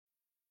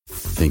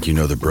Think you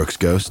know the Brooks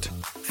Ghost?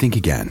 Think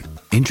again.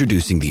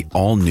 Introducing the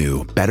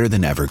all-new,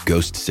 better-than-ever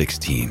Ghost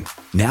 16.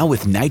 Now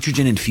with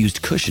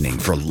nitrogen-infused cushioning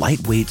for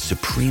lightweight,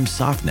 supreme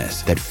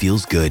softness that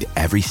feels good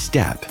every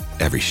step,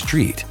 every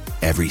street,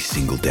 every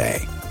single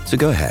day. So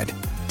go ahead,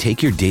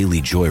 take your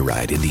daily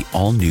joyride in the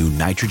all-new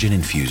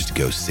nitrogen-infused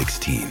Ghost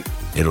 16.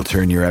 It'll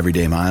turn your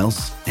everyday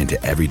miles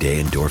into everyday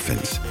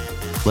endorphins.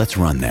 Let's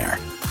run there.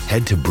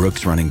 Head to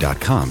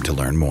brooksrunning.com to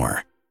learn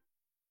more.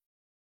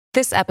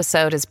 This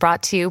episode is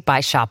brought to you by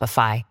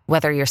Shopify.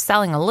 Whether you're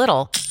selling a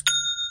little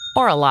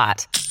or a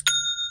lot,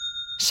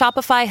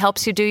 Shopify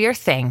helps you do your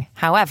thing,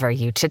 however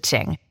you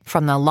cha-ching.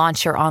 From the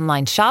launch your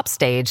online shop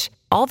stage,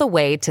 all the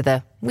way to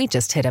the we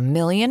just hit 1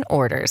 million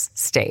orders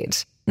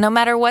stage. No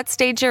matter what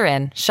stage you're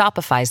in,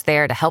 Shopify's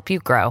there to help you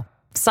grow.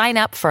 Sign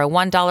up for a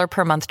 $1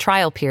 per month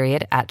trial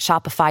period at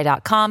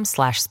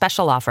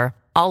shopify.com/special offer,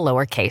 all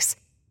lowercase.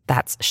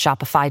 That's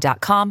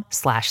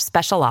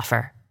shopify.com/special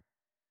offer.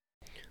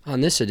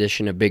 On this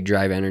edition of Big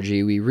Drive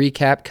Energy, we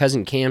recap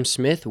Cousin Cam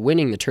Smith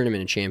winning the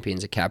Tournament of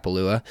Champions at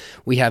Kapalua.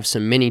 We have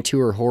some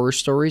mini-tour horror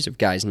stories of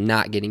guys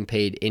not getting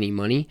paid any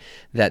money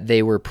that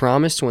they were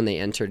promised when they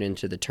entered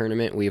into the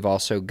tournament. We've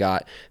also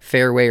got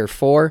Fairway or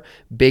Four,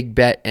 Big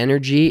Bet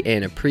Energy,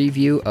 and a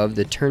preview of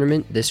the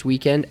tournament this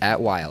weekend at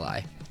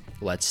Waialae.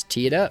 Let's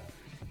tee it up.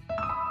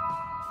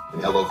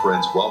 Hello,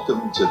 friends.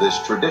 Welcome to this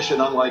tradition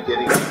unlike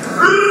any...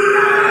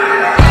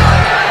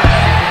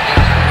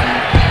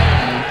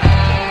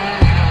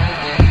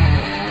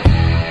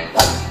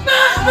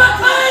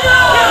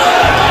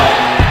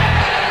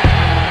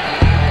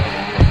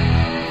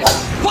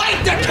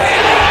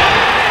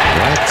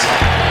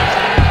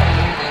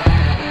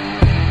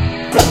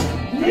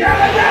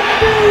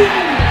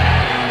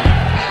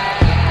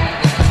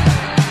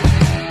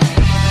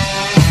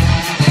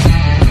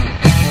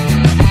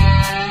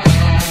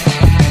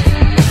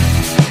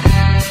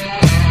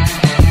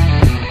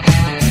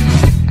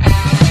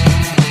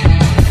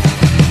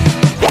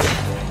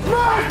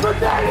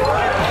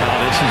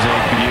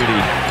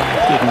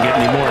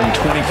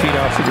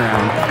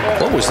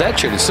 What was that,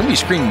 Chair? Did somebody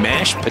scream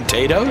mashed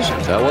potatoes?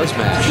 That was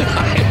mashed.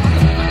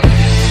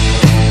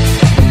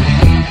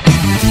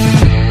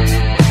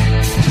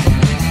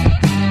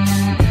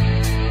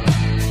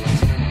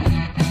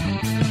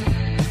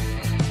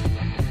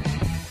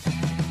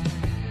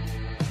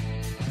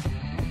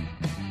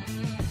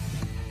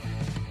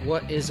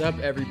 What is up,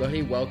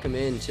 everybody? Welcome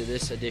into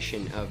this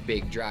edition of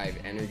Big Drive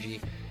Energy.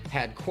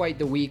 Had quite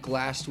the week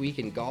last week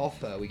in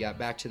golf. We got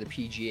back to the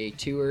PGA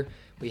Tour.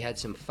 We had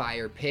some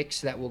fire picks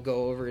that we'll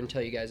go over and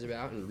tell you guys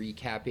about, and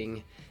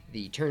recapping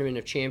the Tournament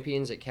of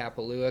Champions at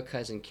Kapalua.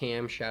 Cousin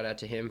Cam, shout out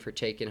to him for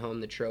taking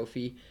home the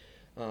trophy.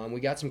 We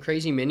got some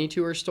crazy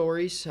mini-tour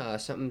stories,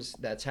 something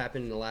that's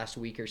happened in the last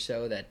week or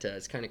so that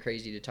it's kind of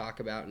crazy to talk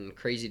about and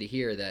crazy to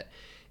hear that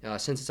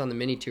since it's on the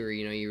mini-tour,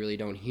 you really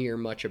don't hear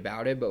much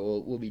about it, but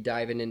we'll be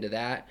diving into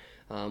that.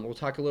 We'll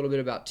talk a little bit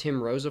about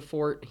Tim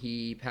Rosaforte.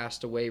 He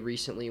passed away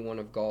recently, one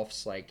of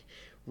golf's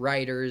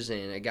writers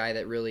and a guy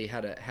that really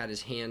had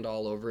his hand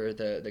all over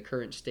the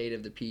current state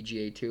of the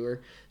PGA Tour.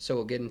 So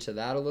we'll get into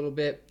that a little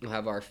bit. We'll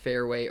have our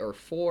Fairway or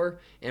Four,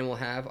 and we'll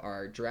have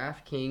our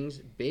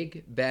DraftKings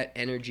Big Bet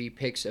Energy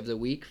picks of the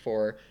week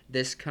for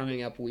this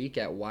coming up week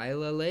at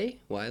Waialae.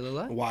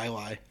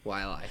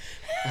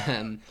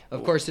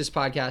 Of course, this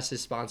podcast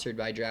is sponsored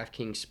by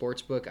DraftKings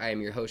Sportsbook. I am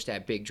your host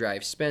at Big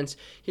Drive Spence,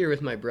 here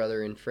with my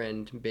brother and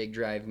friend Big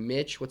Drive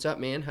Mitch. What's up,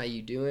 man? How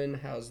you doing?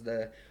 How's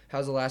the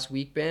last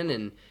week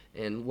been?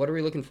 And what are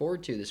we looking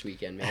forward to this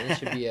weekend, man? It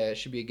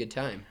should be a good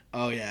time.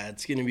 Oh yeah,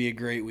 it's gonna be a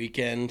great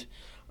weekend.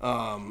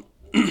 Not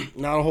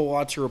a whole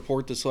lot to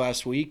report this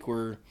last week.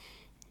 We're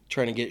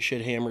trying to get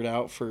shit hammered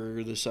out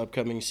for this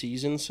upcoming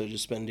season, so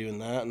just been doing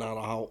that. Not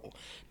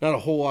a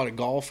whole lot of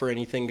golf or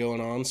anything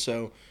going on,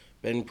 so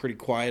been pretty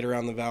quiet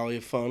around the Valley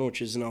of Fun,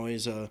 which isn't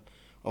always a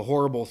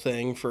horrible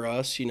thing for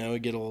us. We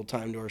get a little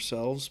time to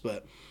ourselves,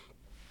 but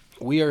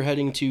we are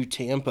heading to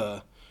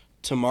Tampa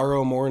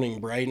tomorrow morning,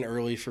 bright and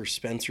early, for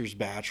Spencer's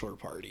bachelor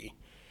party.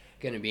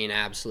 Going to be an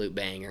absolute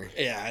banger.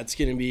 Yeah, it's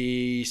going to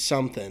be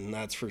something,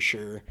 that's for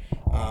sure.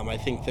 I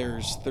think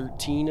there's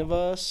 13 of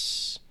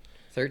us.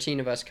 13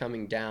 of us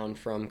coming down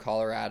from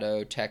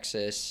Colorado,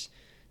 Texas,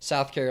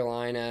 South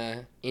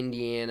Carolina,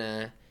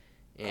 Indiana,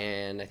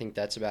 and I think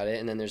that's about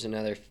it. And then there's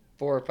another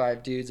 4 or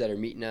 5 dudes that are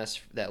meeting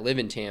us that live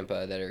in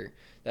Tampa that are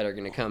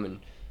going to come, and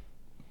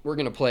we're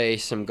going to play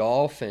some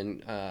golf,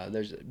 and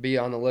be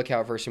on the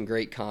lookout for some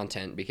great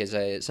content, because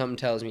something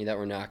tells me that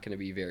we're not going to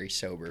be very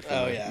sober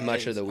for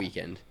much of the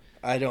weekend.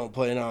 I don't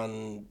plan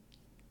on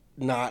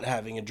not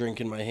having a drink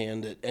in my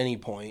hand at any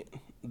point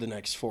the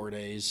next 4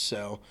 days.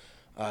 So,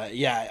 I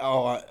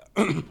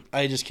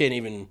just can't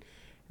even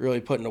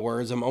really put into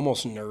words. I'm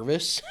almost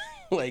nervous.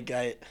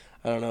 I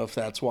don't know if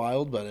that's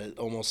wild, but it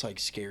almost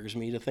scares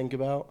me to think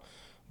about.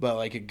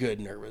 But a good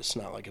nervous,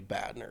 not a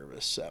bad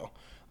nervous. So.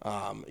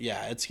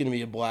 It's going to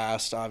be a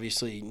blast.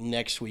 Obviously,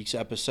 next week's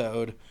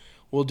episode,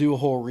 we'll do a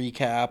whole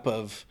recap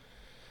of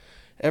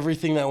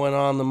everything that went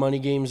on, the money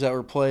games that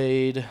were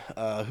played,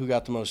 who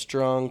got the most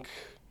drunk.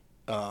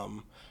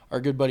 our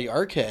good buddy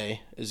RK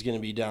is going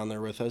to be down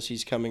there with us.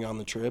 He's coming on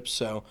the trip,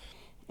 so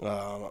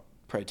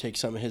probably take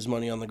some of his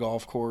money on the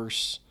golf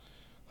course,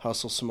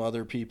 hustle some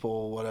other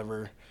people,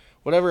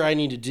 whatever I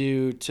need to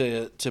do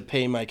to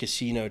pay my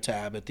casino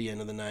tab at the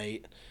end of the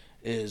night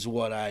is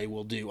what I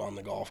will do on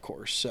the golf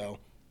course. So,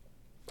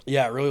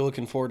 yeah, really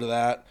looking forward to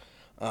that.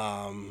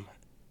 And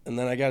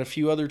then I got a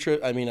few other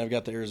trips. I mean, I've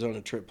got the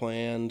Arizona trip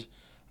planned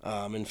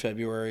in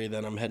February.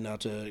 Then I'm heading out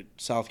to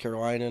South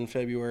Carolina in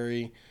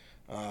February.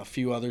 A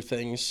few other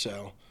things.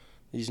 So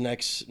these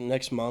next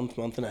month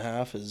and a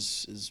half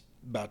is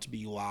about to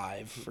be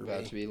live for me.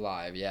 About to be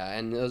live, yeah.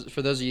 And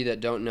for those of you that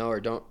don't know or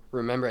don't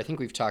remember, I think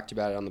we've talked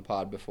about it on the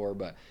pod before,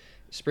 but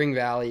Spring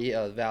Valley,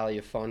 Valley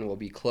of Fun, will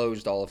be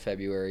closed all of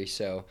February.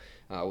 So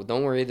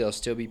don't worry, there'll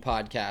still be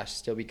podcasts,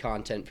 still be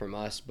content from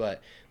us,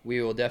 but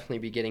we will definitely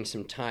be getting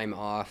some time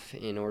off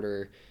in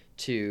order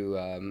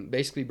to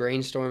basically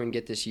brainstorm and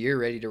get this year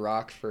ready to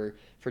rock for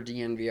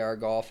DNVR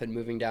Golf and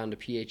moving down to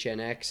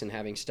PHNX and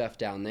having stuff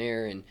down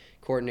there and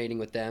coordinating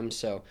with them.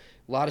 So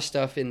a lot of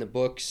stuff in the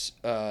books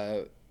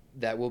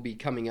that will be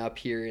coming up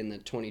here in the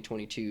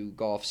 2022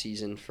 golf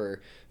season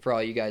for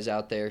all you guys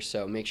out there.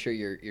 So make sure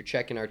you're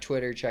checking our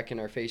Twitter, checking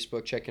our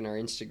Facebook, checking our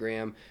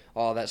Instagram.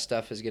 All that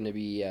stuff is going to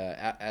be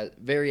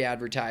very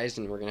advertised,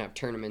 and we're going to have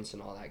tournaments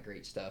and all that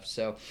great stuff.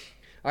 So,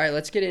 all right,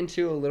 let's get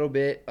into a little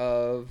bit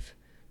of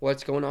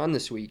what's going on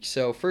this week.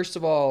 So first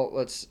of all,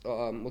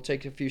 we'll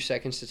take a few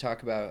seconds to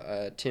talk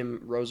about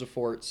Tim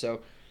Rosaforte.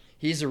 So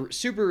he's a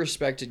super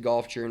respected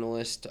golf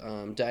journalist,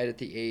 died at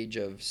the age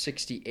of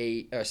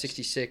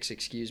 66,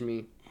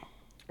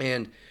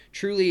 and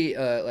truly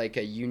like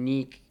a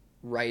unique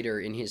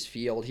writer in his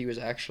field. He was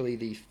actually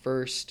the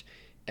first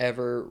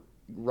ever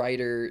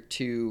writer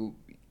to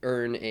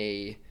earn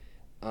a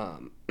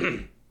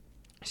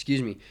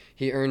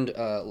he earned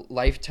a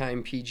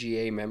lifetime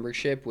PGA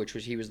membership,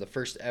 he was the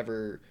first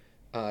ever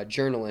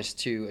journalist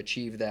to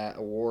achieve that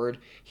award.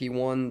 He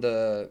won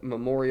the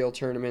Memorial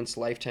Tournament's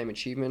Lifetime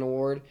Achievement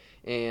Award,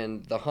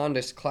 and the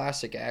Honda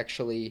Classic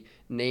actually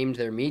named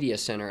their media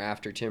center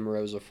after Tim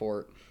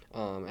Rosaforte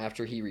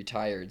after he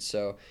retired.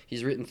 So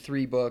he's written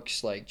 3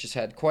 books, just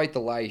had quite the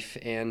life,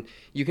 and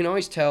you can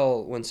always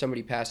tell when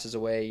somebody passes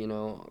away,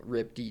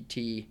 rip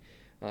DT,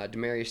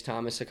 Demaryius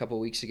Thomas a couple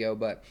weeks ago,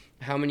 but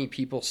how many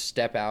people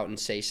step out and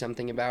say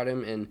something about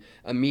him. And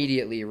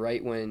immediately,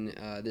 right when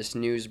this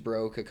news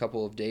broke a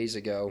couple of days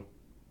ago,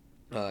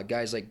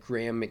 guys like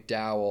Graham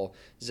McDowell,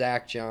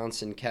 Zach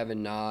Johnson,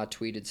 Kevin Na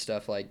tweeted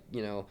stuff like,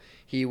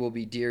 he will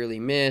be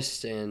dearly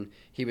missed, and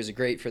he was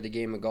great for the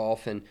game of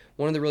golf. And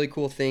one of the really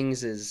cool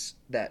things is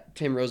that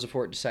Tim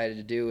Rosaforte decided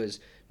to do is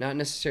not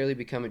necessarily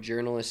become a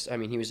journalist. I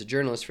mean, he was a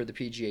journalist for the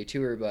PGA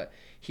Tour, but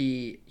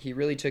he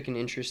really took an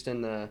interest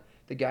in the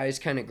guys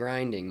kind of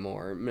grinding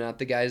more, not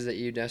the guys that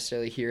you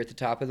necessarily hear at the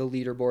top of the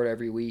leaderboard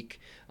every week,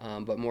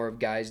 but more of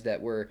guys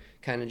that were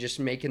kind of just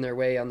making their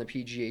way on the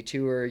PGA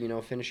Tour,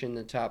 finishing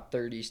the top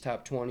 30s,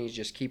 top 20s,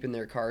 just keeping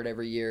their card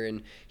every year.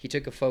 And he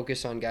took a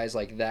focus on guys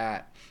like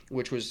that,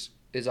 which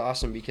is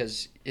awesome,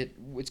 because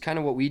it's kind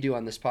of what we do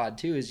on this pod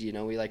too, is, we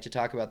like to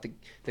talk about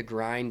the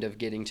grind of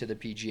getting to the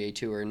PGA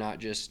Tour, not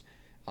just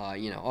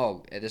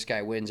this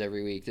guy wins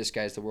every week, this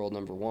guy's the world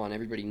number 1.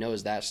 Everybody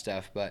knows that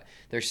stuff, but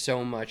there's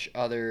so much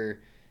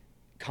other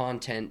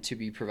content to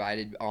be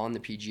provided on the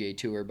PGA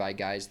Tour by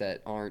guys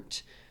that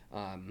aren't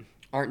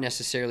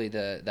necessarily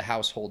the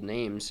household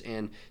names.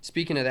 And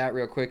speaking of that,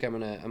 real quick, I'm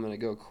gonna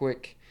go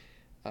quick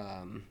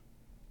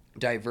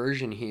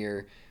diversion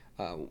here.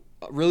 A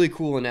really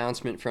cool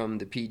announcement from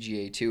the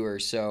PGA Tour.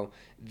 So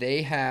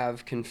they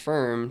have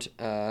confirmed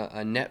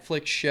a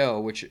Netflix show,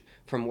 which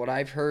from what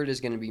I've heard is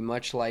going to be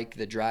much like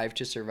the Drive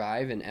to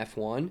Survive in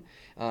F1.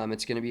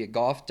 It's going to be a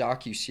golf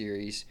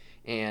docuseries,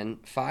 and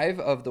 5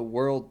 of the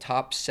world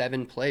top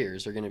 7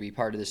 players are going to be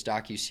part of this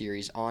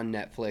docuseries on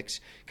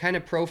Netflix, kind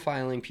of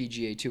profiling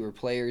PGA Tour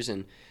players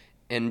and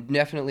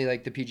definitely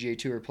like the PGA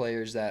Tour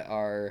players that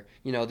are,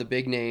 the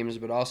big names,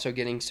 but also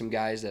getting some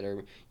guys that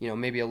are,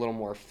 maybe a little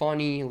more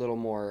funny, a little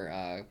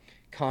more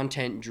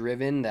content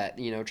driven, that,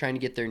 trying to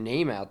get their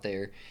name out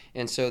there.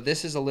 And so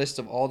this is a list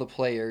of all the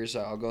players,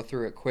 I'll go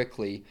through it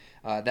quickly,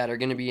 that are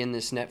going to be in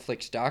this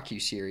Netflix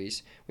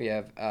docuseries. We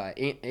have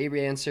Abe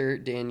Answer,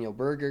 Daniel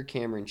Berger,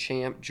 Cameron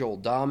Champ, Joel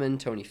Dahman,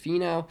 Tony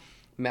Finau,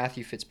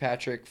 Matthew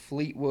Fitzpatrick,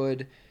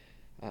 Fleetwood,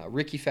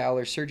 Ricky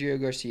Fowler, Sergio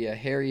Garcia,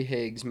 Harry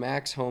Higgs,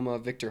 Max Homa,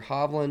 Victor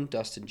Hovland,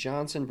 Dustin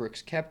Johnson,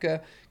 Brooks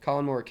Koepka,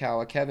 Colin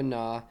Morikawa, Kevin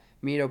Na,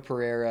 Mito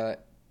Pereira,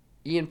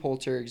 Ian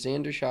Poulter,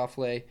 Xander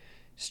Schauffele,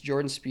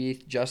 Jordan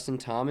Spieth, Justin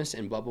Thomas,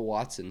 and Bubba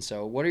Watson.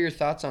 So what are your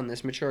thoughts on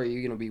this, Mitchell? Are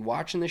you going to be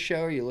watching the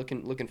show? Are you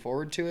looking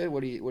forward to it?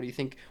 What do you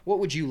think? What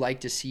would you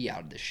like to see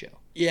out of this show?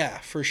 Yeah,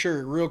 for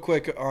sure. Real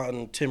quick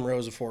on Tim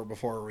Rosaforte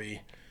before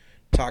we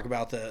talk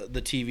about the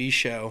TV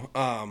show.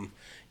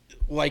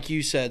 Like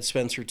you said,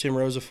 Spencer, Tim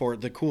Rosaforte,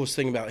 the coolest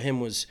thing about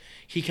him was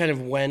he kind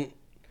of went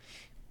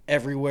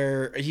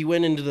everywhere. He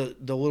went into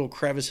the little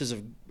crevices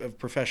of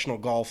professional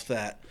golf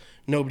that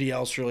nobody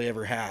else really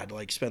ever had,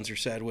 like Spencer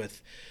said,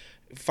 with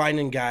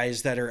finding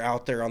guys that are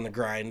out there on the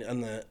grind,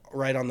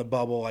 right on the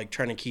bubble, like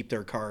trying to keep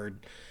their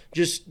card.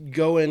 Just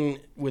go in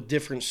with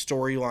different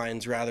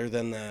storylines rather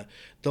than the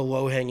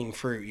low-hanging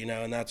fruit,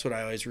 and that's what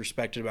I always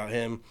respected about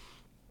him.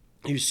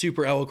 He was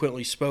super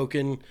eloquently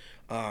spoken,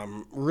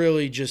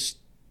 really just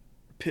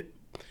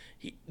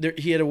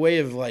he had a way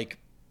of like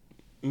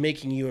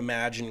making you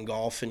imagine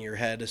golf in your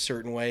head a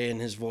certain way,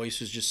 and his voice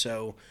was just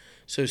so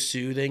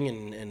soothing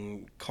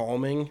and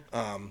calming.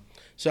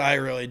 So I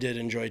really did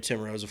enjoy Tim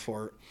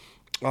Rosaforte.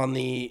 On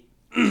the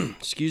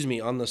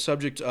on the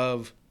subject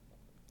of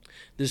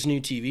this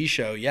new TV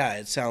show, yeah,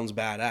 it sounds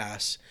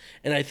badass.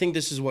 And I think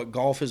this is what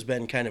golf has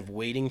been kind of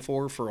waiting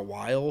for a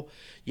while,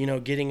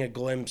 getting a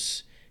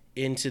glimpse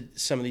into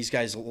some of these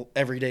guys'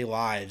 everyday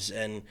lives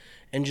and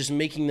just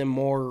making them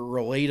more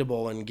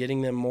relatable and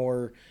getting them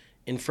more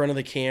in front of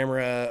the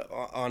camera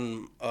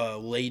on a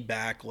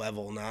laid-back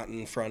level, not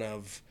in front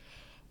of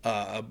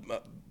a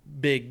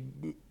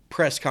big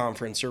press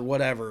conference or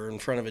whatever, in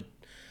front of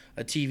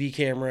a TV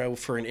camera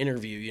for an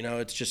interview.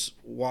 It's just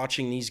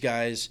watching these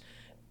guys,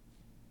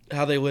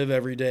 how they live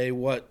every day,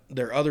 what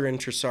their other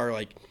interests are.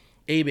 Like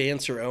Abe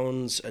Answer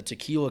owns a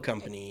tequila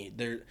company.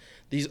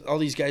 All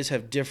these guys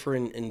have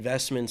different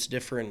investments,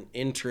 different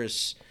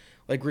interests.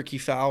 Like Ricky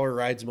Fowler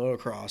rides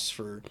motocross,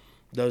 for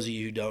those of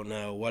you who don't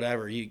know,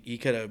 whatever. He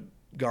could have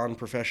gone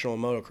professional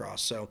motocross.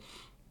 So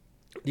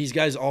these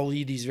guys all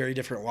lead these very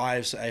different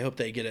lives. I hope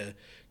they get a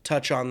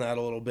touch on that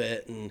a little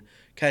bit and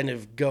kind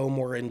of go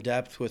more in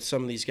depth with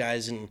some of these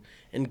guys and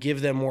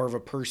give them more of a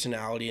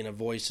personality and a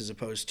voice as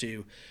opposed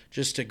to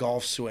just a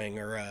golf swing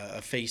or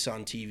a face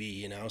on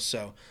TV,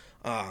 So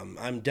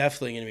I'm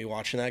definitely going to be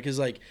watching that because,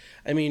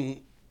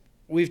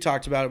 we've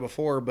talked about it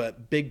before,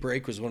 but Big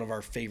Break was one of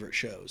our favorite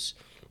shows.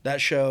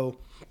 That show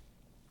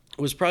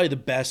was probably the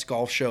best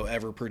golf show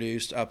ever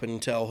produced up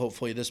until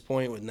hopefully this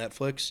point with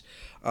Netflix.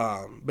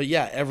 But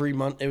yeah,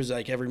 it was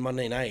like every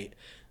Monday night,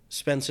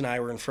 Spence and I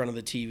were in front of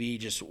the TV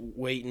just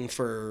waiting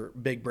for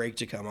Big Break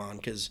to come on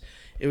because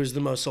it was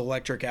the most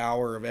electric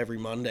hour of every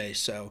Monday.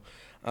 So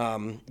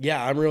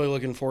yeah, I'm really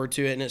looking forward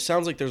to it. And it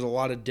sounds like there's a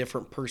lot of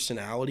different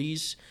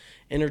personalities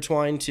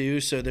intertwined too.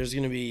 So there's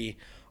going to be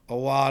a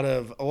lot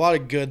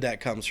of good that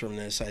comes from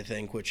this, I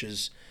think, which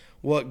is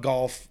what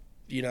golf,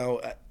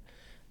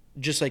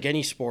 just like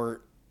any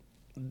sport,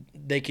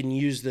 they can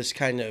use this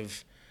kind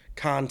of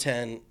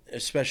content,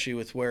 especially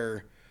with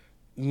where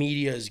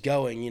media is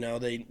going.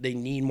 They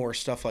need more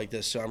stuff like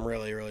this, so I'm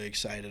really, really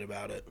excited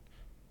about it.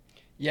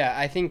 Yeah,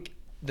 I think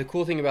the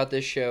cool thing about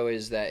this show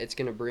is that it's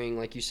going to bring,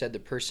 like you said, the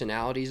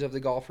personalities of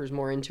the golfers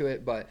more into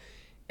it, but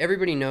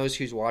everybody knows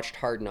who's watched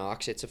Hard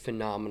Knocks. It's a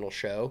phenomenal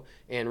show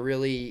and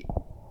really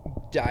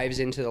dives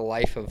into the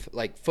life of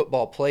like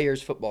football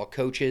players, football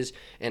coaches,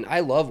 and I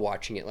love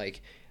watching it.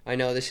 Like, I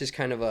know this is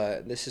kind of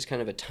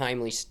a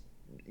timely,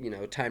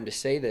 time to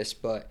say this,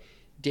 but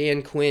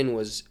Dan Quinn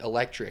was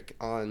electric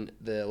on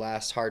the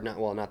last Hard Knocks.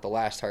 Well, not the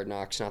last Hard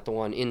Knocks, not the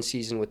one in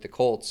season with the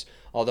Colts.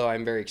 Although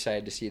I'm very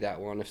excited to see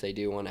that one if they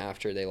do one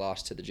after they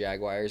lost to the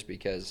Jaguars,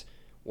 because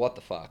what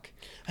the fuck.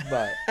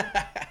 But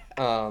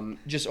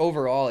just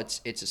overall,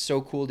 it's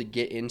so cool to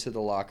get into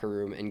the locker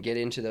room and get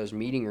into those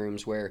meeting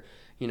rooms where,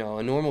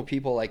 a normal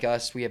people like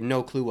us, we have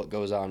no clue what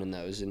goes on in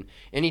those. And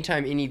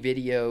anytime any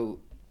video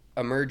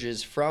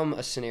emerges from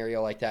a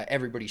scenario like that,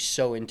 everybody's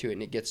so into it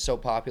and it gets so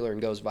popular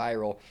and goes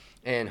viral.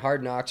 And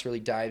Hard Knocks really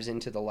dives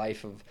into the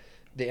life of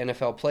the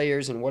NFL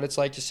players and what it's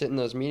like to sit in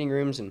those meeting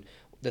rooms and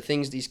the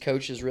things these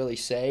coaches really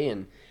say.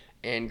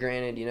 And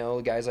granted,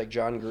 guys like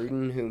John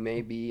Gruden, who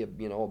may be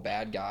a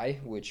bad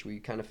guy, which we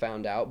kind of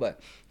found out,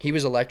 but he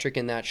was electric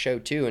in that show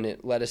too, and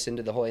it led us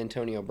into the whole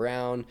Antonio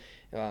Brown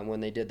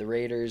when they did the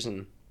Raiders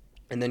and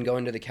then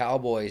going to the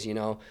Cowboys,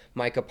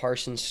 Micah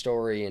Parsons'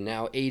 story, and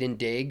now Aiden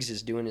Diggs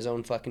is doing his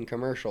own fucking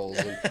commercials.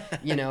 And,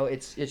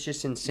 it's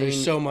just insane.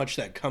 There's so much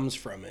that comes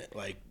from it,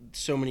 like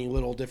so many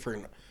little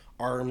different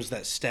arms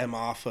that stem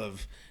off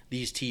of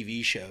these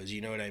TV shows,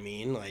 you know what I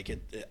mean? Like,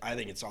 I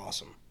think it's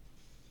awesome.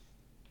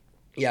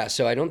 Yeah,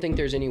 so I don't think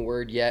there's any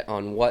word yet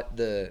on what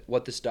this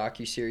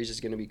DocuSeries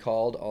is going to be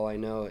called. All I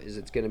know is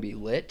it's going to be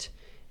lit,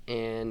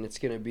 and it's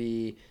going to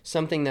be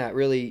something that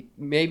really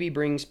maybe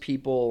brings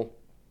people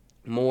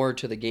more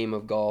to the game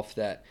of golf.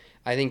 That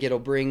I think it'll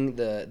bring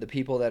the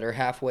people that are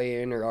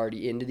halfway in or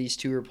already into these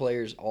tour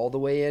players all the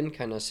way in,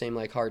 kind of same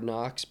like Hard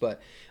Knocks.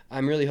 But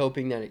I'm really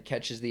hoping that it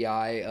catches the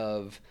eye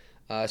of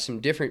some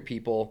different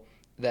people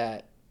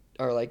that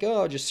are like,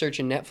 oh, just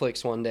searching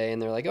Netflix one day,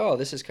 and they're like, oh,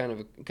 this is kind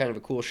of a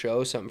cool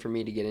show, something for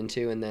me to get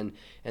into, and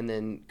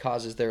then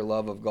causes their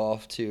love of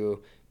golf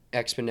to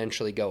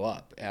exponentially go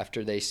up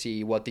after they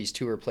see what these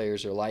tour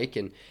players are like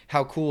and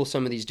how cool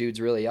some of these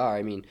dudes really are.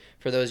 I mean,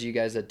 for those of you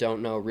guys that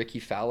don't know, Ricky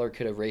Fowler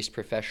could have raced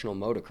professional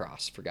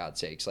motocross, for God's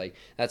sakes. Like,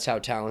 that's how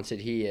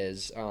talented he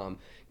is.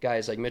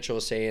 guys like Mitchell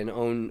was saying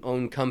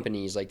own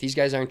companies. Like, these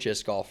guys aren't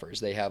just golfers.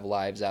 They have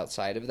lives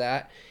outside of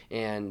that.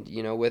 And,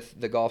 you know, with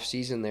the golf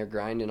season, they're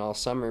grinding all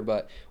summer,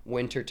 but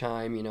winter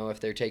time, you know, if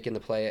they're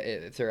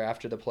if they're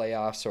after the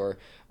playoffs or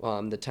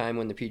the time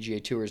when the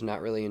PGA Tour is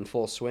not really in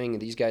full swing,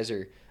 these guys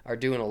are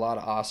doing a lot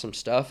of awesome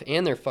stuff,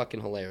 and they're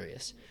fucking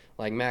hilarious.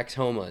 Like, Max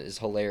Homa is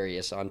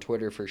hilarious on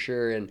Twitter for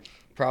sure, and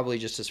probably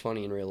just as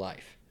funny in real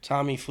life.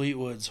 Tommy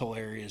Fleetwood's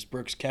hilarious.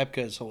 Brooks Koepka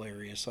is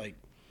hilarious. Like,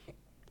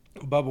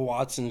 Bubba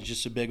Watson's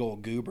just a big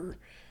old goober.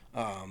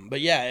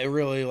 But yeah, it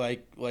really,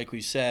 like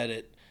we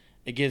said,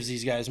 it gives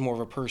these guys more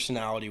of a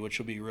personality, which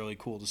will be really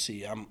cool to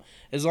see. I'm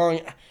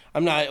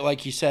not,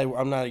 like you said,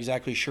 I'm not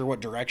exactly sure what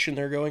direction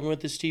they're going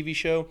with this TV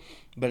show,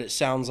 but it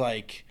sounds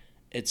like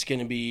it's going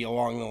to be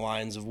along the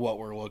lines of what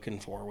we're looking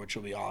for, which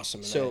will be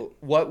awesome. So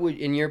what would,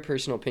 in your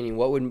personal opinion,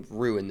 what would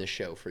ruin this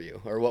show for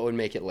you, or what would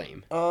make it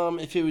lame?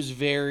 If it was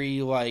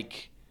very,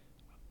 like,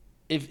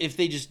 if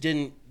they just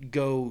didn't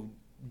go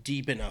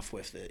deep enough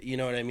with it, you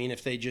know what I mean?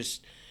 If they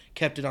just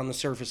kept it on the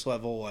surface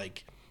level,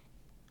 like,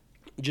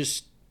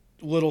 just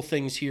little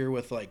things here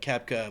with, like,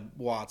 Koepka,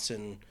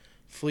 Watson,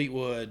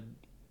 Fleetwood,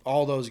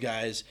 all those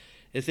guys,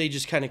 if they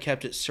just kind of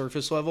kept it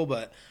surface level.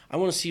 But I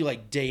want to see,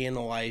 like, day in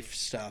the life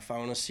stuff. I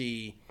want to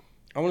see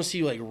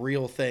like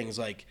real things,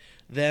 like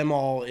them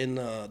all in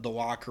the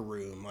locker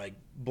room, like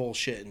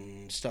bullshit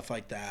and stuff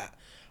like that.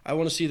 I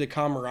want to see the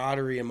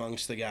camaraderie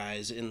amongst the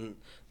guys in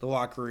the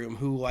locker room,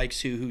 who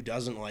likes who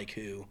doesn't like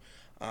who,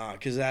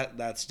 because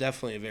that's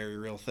definitely a very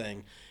real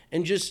thing.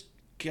 And just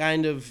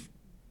kind of,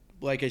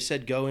 like I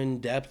said, go in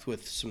depth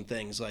with some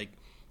things, like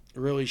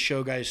really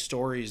show guys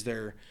stories,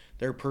 their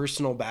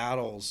personal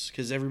battles,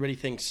 because everybody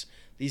thinks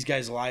these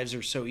guys' lives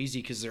are so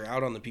easy because they're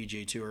out on the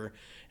PGA Tour,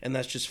 and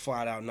that's just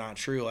flat out not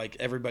true. Like,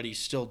 everybody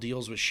still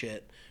deals with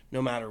shit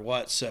no matter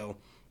what. So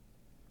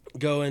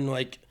going,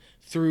 like,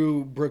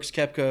 through Brooks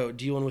Koepka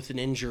dealing with an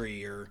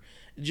injury or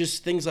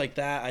just things like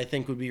that, I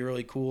think would be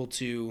really cool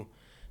to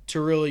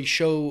really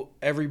show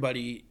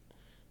everybody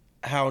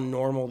how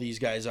normal these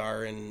guys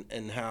are,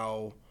 and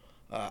how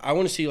I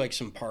want to see, like,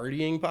 some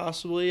partying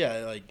possibly.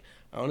 I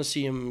want to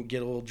see him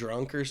get a little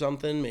drunk or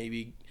something,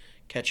 maybe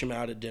catch him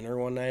out at dinner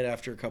one night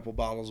after a couple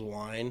bottles of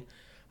wine.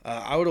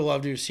 I would have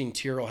loved to have seen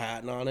Tyrrell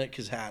Hatton on it,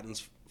 because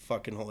Hatton's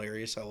fucking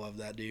hilarious. I love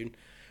that dude.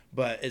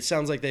 But it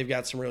sounds like they've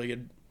got some really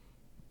good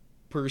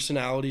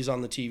personalities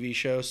on the TV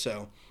show.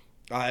 So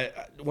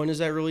when does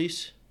that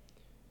release?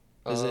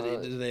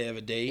 Do they have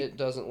a date? It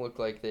doesn't look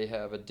like they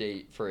have a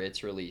date for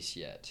its release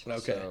yet.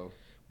 Okay. So.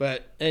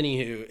 But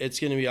anywho, it's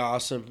going to be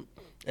awesome.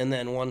 And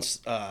then once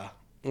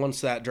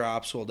that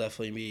drops, we'll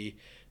definitely be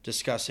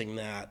discussing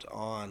that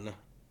on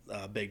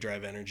Big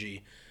Drive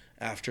Energy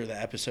after the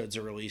episodes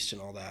are released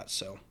and all that.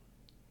 So,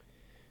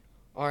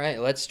 all right,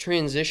 let's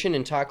transition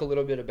and talk a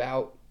little bit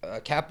about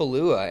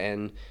Kapalua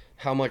and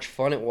how much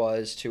fun it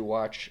was to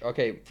watch.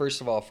 Okay, first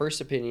of all,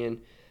 first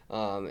opinion.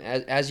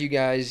 As you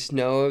guys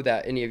know,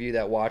 that any of you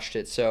that watched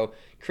it, so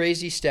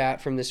crazy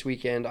stat from this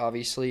weekend.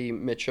 Obviously,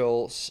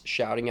 Mitchell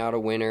shouting out a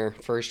winner,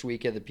 first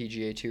week of the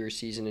PGA Tour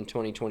season in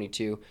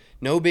 2022.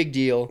 No big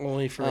deal.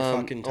 Only for a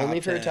fucking top 10.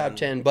 Only for a top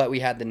 10, but we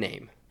had the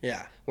name.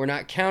 Yeah. We're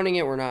not counting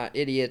it. We're not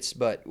idiots,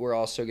 but we're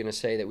also going to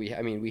say that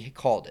we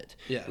called it.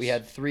 Yes. We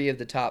had 3 of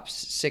the top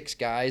 6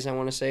 guys, I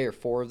want to say, or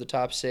 4 of the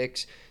top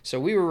 6. So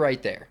we were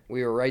right there.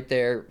 We were right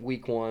there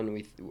week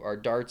 1. Our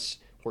darts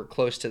were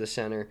close to the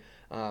center.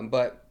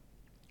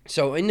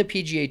 So in the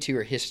PGA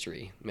Tour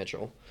history,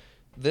 Mitchell,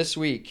 this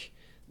week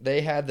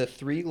they had the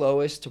 3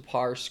 lowest to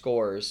par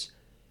scores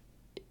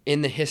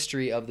in the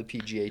history of the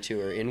PGA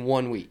Tour in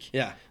 1 week.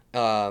 Yeah.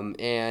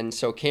 And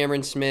so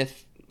Cameron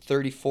Smith,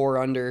 34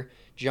 under,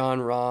 John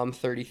Rahm,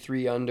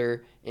 33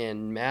 under,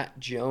 and Matt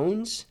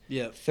Jones,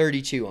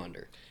 32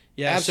 under.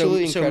 Yeah,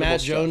 absolutely so incredible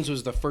Matt stuff. Jones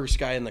was the first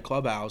guy in the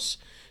clubhouse.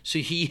 So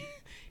he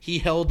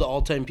held the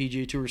all-time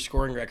PGA Tour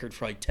scoring record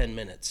for like 10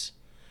 minutes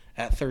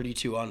at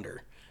 32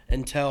 under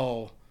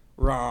until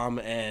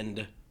Rahm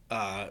and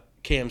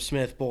Cam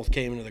Smith both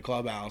came into the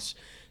clubhouse.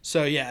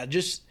 So yeah,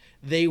 just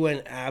they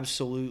went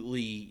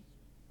absolutely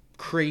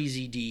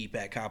crazy deep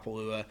at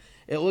Kapalua.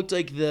 It looked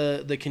like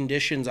the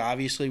conditions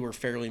obviously were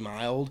fairly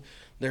mild.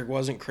 There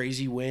wasn't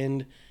crazy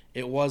wind.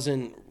 It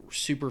wasn't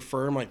super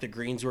firm, like the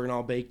greens weren't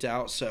all baked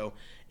out. So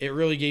it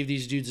really gave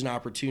these dudes an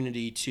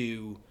opportunity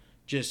to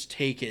just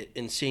take it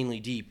insanely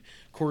deep.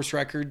 Course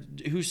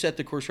record, who set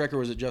the course record?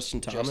 Was it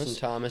Justin Thomas? Justin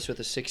Thomas with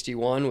a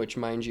 61, which,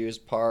 mind you, is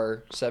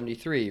par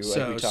 73,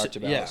 like we talked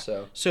about.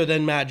 Yeah. So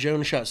then Matt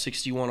Jones shot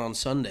 61 on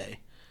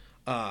Sunday.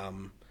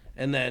 And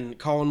then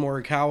Colin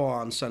Morikawa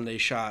on Sunday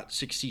shot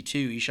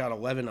 62. He shot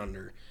 11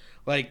 under.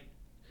 Like,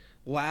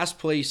 last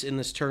place in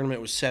this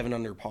tournament was 7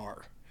 under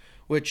par,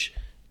 which,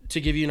 to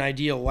give you an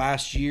idea,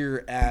 last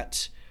year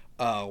at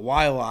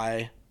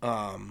Waialae,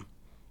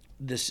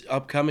 this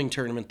upcoming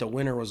tournament, the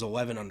winner was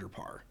 11 under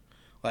par,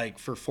 like,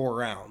 for 4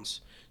 rounds.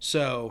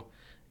 So,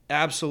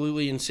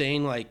 absolutely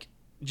insane. Like,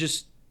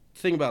 just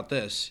think about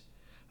this.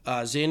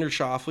 Xander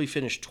Schauffele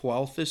finished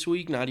 12th this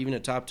week, not even a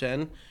top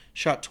 10,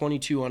 shot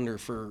 22 under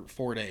for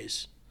 4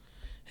 days.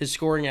 His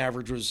scoring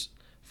average was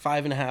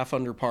 5.5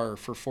 under par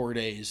for 4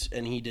 days,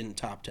 and he didn't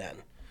top 10.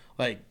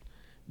 Like,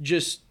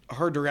 just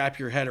hard to wrap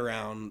your head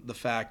around the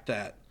fact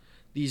that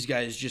these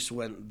guys just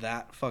went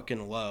that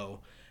fucking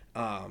low.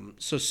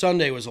 So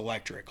Sunday was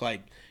electric.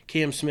 Like,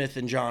 Cam Smith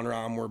and John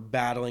Rahm were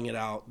battling it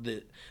out.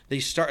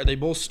 They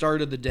both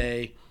started the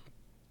day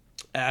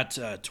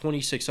at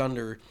 26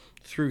 under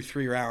through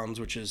 3 rounds,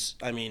 which is,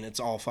 I mean, it's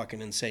all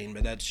fucking insane,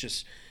 but that's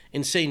just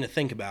insane to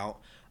think about.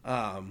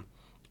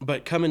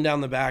 But coming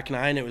down the back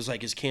 9, it was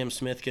like, is Cam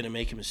Smith going to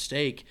make a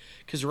mistake?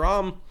 Because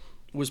Rahm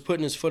was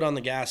putting his foot on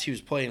the gas. He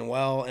was playing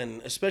well,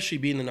 and especially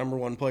being the number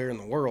 1 player in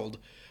the world,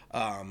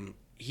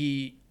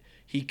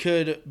 he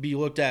could be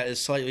looked at as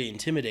slightly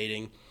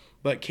intimidating.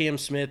 But Cam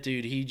Smith,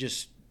 dude, he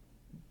just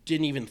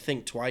didn't even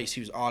think twice. He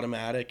was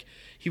automatic.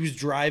 He was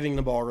driving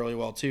the ball really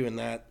well too, and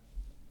that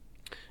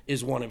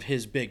is one of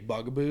his big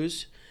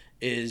bugaboos,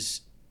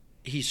 is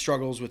he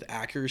struggles with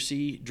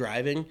accuracy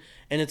driving,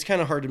 and it's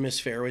kind of hard to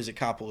miss fairways at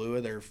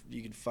Kapalua. There,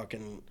 you could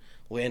fucking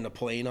land a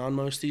plane on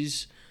most of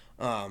these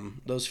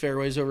those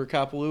fairways over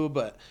Kapalua,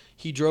 but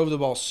he drove the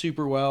ball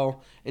super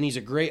well, and he's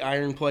a great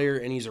iron player,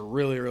 and he's a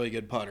really, really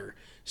good putter.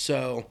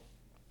 So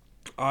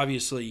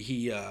obviously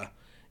he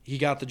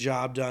got the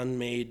job done,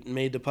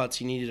 made the putts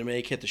he needed to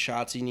make, hit the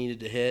shots he needed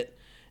to hit,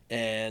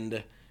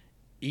 and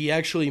he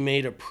actually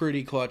made a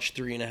pretty clutch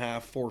 3.5,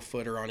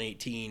 4-footer on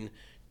 18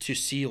 to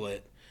seal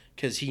it,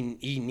 because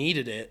he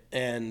needed it.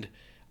 And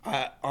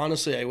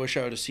honestly, I wish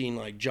I would have seen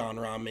like John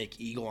Rahm make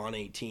eagle on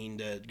 18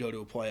 to go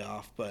to a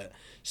playoff, but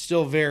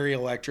still very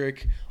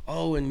electric.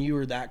 Oh, and you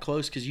were that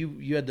close because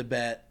you had the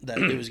bet that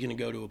it was going to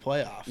go to a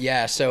playoff.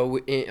 Yeah, so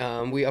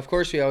we of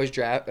course we always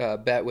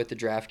bet with the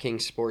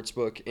DraftKings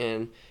Sportsbook,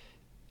 and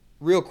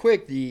real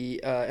quick, the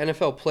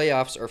NFL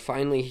playoffs are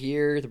finally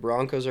here. The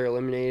Broncos are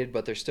eliminated,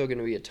 but there's still going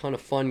to be a ton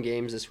of fun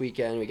games this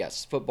weekend. We got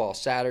football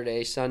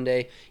Saturday,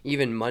 Sunday,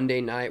 even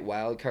Monday night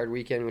wild card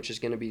weekend, which is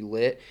going to be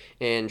lit.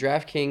 And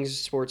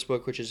DraftKings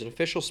Sportsbook, which is an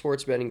official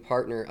sports betting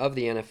partner of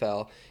the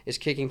NFL, is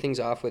kicking things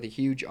off with a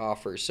huge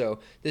offer. So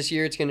this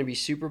year it's going to be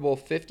Super Bowl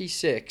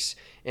 56,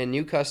 and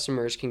new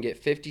customers can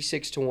get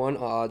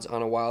 56-1 odds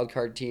on a wild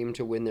card team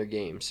to win their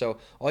game. So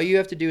all you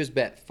have to do is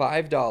bet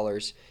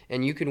 $5,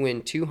 and you can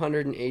win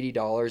 $280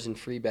 in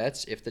free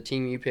bets if the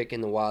team you pick in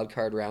the wild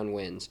card round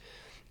wins.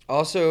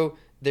 Also,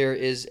 there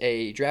is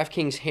a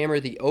DraftKings Hammer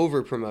the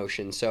Over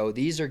promotion. So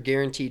these are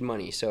guaranteed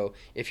money. So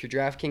if your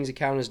DraftKings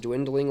account is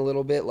dwindling a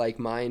little bit, like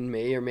mine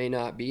may or may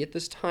not be at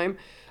this time,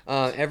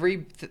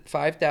 every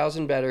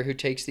 5,000 bettor who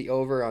takes the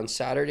over on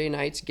Saturday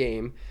night's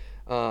game,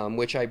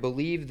 which I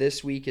believe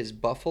this week is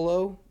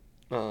Buffalo.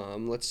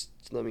 Let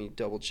me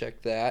double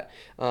check that.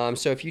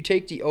 So if you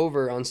take the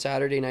over on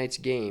Saturday night's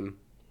game,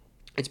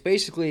 it's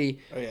basically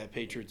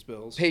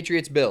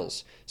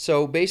Patriots-Bills.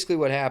 So basically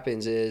what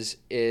happens is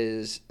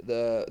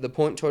the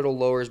point total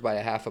lowers by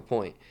a half a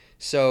point.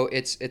 So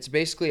it's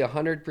basically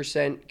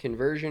 100%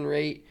 conversion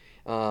rate.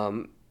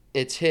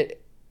 It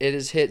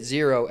has hit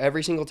 0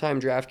 every single time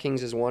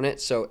DraftKings has won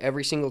it. So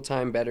every single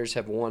time bettors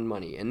have won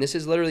money, and this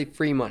is literally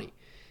free money.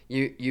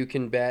 You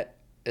can bet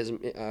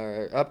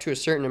up to a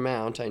certain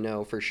amount, I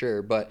know for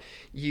sure, but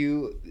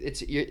you're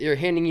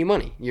handing you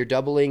money. You're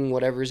doubling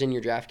whatever's in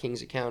your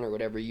DraftKings account or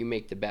whatever you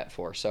make the bet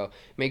for. So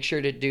make sure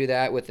to do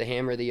that with the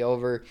Hammer the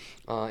Over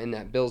in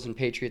that Bills and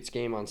Patriots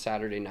game on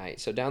Saturday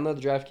night. So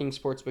download the DraftKings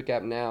Sportsbook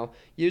app now,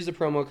 use the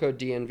promo code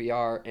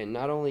DNVR, and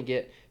not only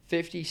get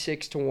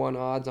 56-1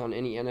 odds on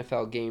any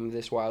NFL game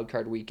this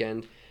wildcard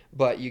weekend,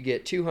 but you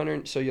get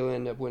 $200, so you'll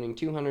end up winning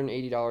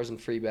 $280 in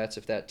free bets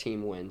if that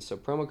team wins. So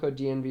promo code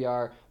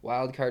DNVR,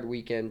 wildcard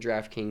weekend,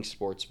 DraftKings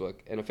Sportsbook,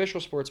 an official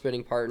sports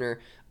betting partner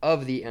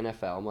of the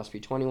NFL. Must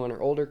be 21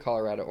 or older,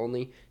 Colorado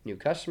only, new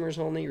customers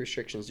only,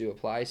 restrictions do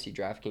apply. See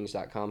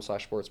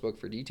DraftKings.com/sportsbook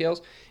for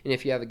details. And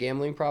if you have a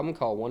gambling problem,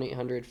 call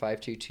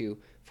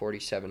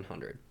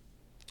 1-800-522-4700.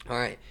 All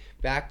right,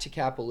 back to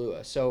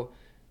Kapalua. So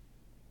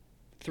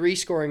 3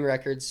 scoring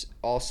records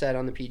all set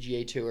on the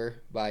PGA Tour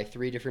by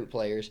 3 different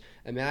players.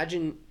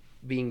 Imagine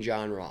being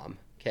John Rahm,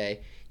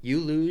 okay? You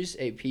lose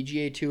a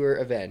PGA Tour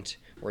event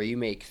where you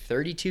make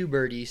 32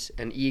 birdies,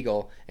 an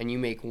eagle, and you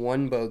make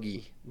 1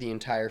 bogey the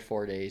entire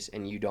 4 days,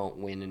 and you don't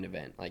win an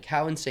event. Like,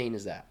 how insane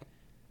is that?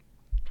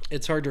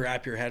 It's hard to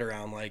wrap your head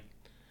around. Like,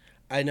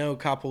 I know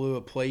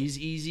Kapalua plays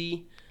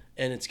easy,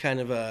 and it's kind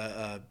of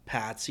a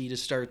patsy to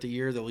start the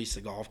year, at least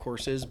the golf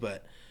course is,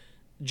 but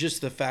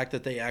just the fact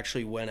that they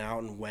actually went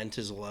out and went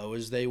as low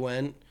as they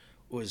went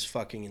was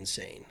fucking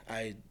insane.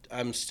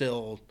 I'm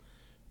still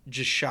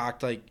just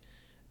shocked. Like,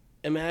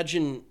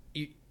 imagine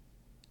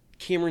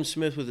Cameron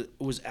Smith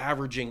was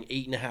averaging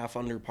 8.5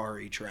 under par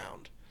each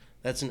round.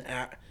 That's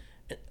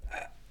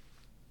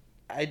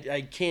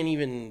I can't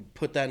even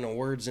put that into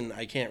words, and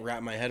I can't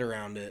wrap my head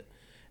around it.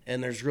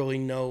 And there's really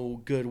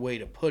no good way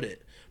to put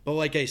it. But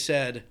like I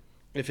said,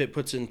 if it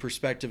puts in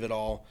perspective at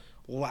all,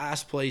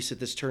 last place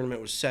at this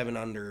tournament was 7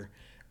 under.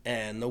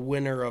 And the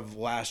winner of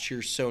last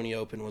year's Sony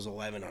Open was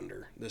 11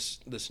 under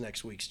this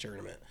next week's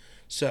tournament.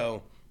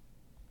 So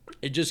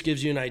it just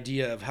gives you an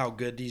idea of how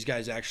good these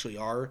guys actually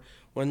are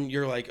when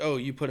you're like, oh,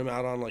 you put them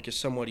out on like a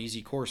somewhat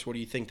easy course, what do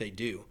you think they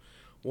do?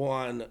 Well,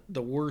 on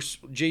the worst,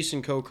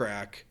 Jason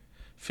Kokrak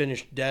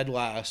finished dead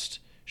last,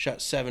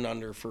 shot 7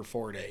 under for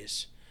 4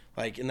 days.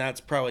 Like, and that's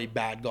probably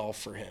bad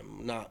golf for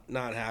him.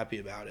 Not happy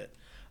about it.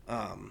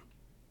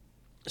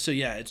 So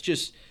yeah, it's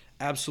just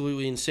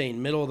absolutely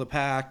insane. Middle of the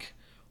pack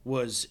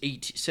was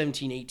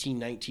 17, 18,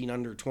 19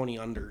 under, 20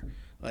 under.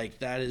 Like,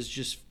 that is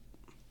just,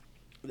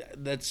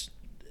 that's,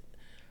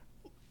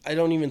 I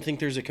don't even think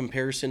there's a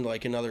comparison to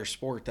like another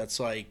sport. That's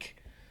like,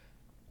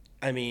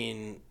 I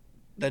mean,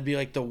 that'd be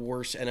like the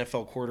worst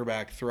NFL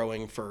quarterback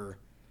throwing for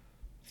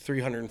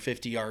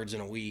 350 yards in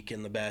a week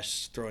and the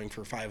best throwing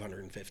for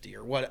 550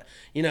 or what.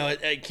 You know,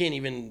 I can't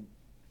even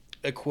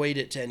equate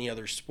it to any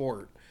other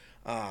sport.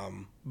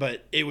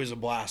 But it was a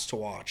blast to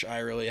watch. I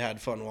really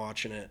had fun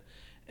watching it.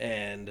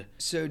 And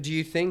so do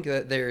you think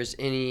that there's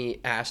any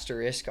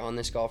asterisk on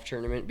this golf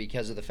tournament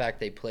because of the fact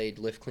they played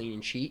lift, clean,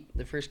 and cheat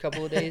the first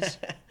couple of days?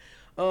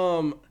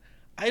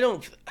 I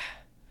don't.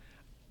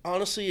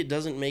 Honestly, it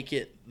doesn't make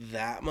it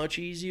that much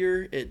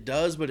easier. It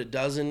does, but it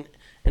doesn't.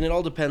 And it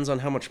all depends on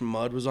how much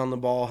mud was on the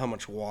ball, how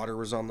much water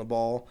was on the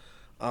ball.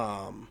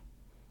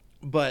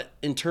 But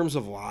in terms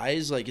of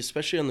lies, like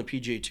especially on the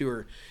PGA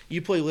Tour,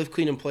 you play lift,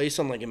 clean, and place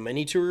on like a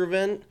mini tour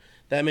event.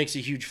 That makes a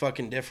huge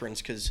fucking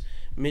difference because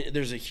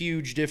there's a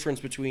huge difference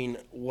between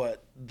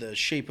what the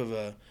shape of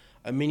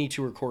a mini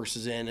tour course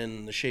is in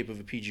and the shape of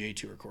a PGA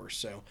Tour course.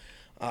 So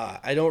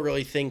I don't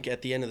really think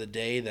at the end of the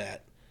day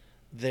that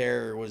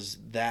there was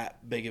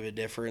that big of a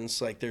difference.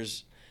 Like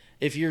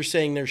if you're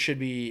saying there should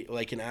be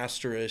like an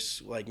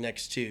asterisk like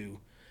next to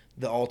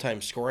the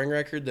all-time scoring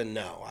record, then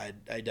no,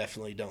 I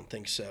definitely don't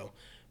think so.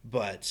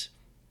 But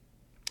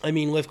I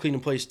mean, lift, clean,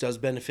 and place does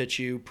benefit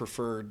you.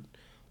 Preferred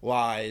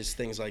lies,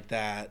 things like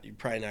that. You're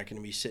probably not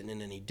going to be sitting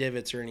in any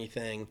divots or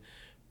anything.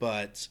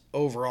 But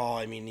overall,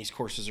 I mean, these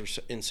courses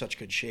are in such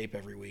good shape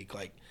every week.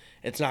 Like,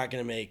 it's not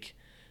going to make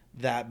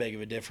that big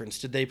of a difference.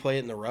 Did they play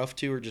it in the rough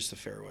too, or just the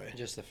fairway?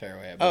 Just the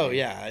fairway. Oh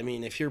yeah, I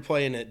mean, if you're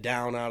playing it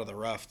down out of the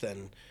rough,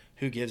 then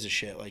who gives a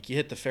shit? Like, you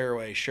hit the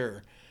fairway,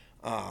 sure.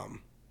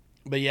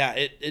 But yeah,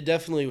 it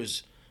definitely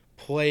was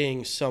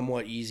playing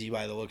somewhat easy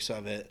by the looks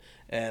of it,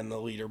 and the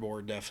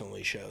leaderboard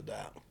definitely showed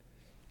that.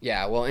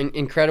 Yeah, well,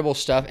 incredible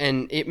stuff,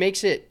 and it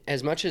makes it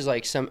as much as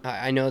like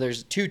I know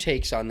there's two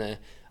takes on the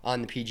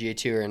PGA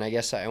Tour, and I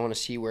guess I want to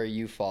see where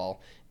you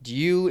fall. Do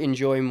you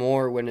enjoy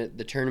more when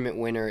the tournament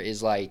winner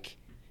is like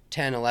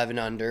 10, 11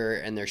 under,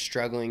 and they're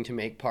struggling to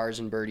make pars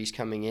and birdies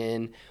coming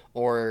in,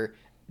 or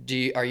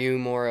are you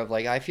more of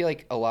like, I feel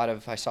like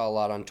I saw a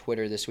lot on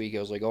Twitter this week, it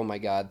was like, oh my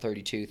God,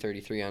 32,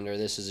 33 under,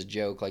 this is a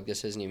joke, like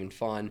this isn't even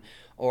fun,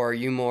 or are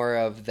you more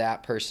of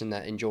that person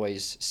that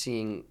enjoys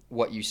seeing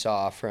what you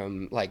saw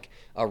from like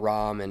a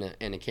Rahm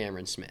and a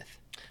Cameron Smith?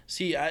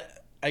 See,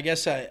 I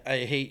guess I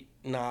hate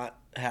not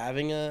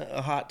having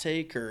a hot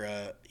take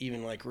or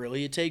even like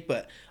really a take,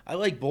 but I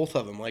like both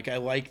of them. Like, I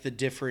like the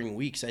differing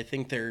weeks. I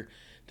think there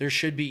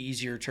should be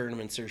easier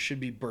tournaments. There should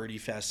be birdie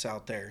fests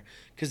out there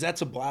because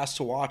that's a blast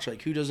to watch.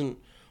 Like, who doesn't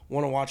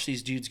want to watch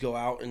these dudes go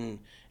out and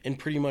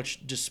pretty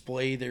much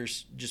display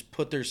just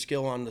put their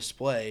skill on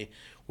display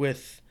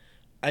with,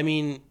 I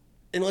mean,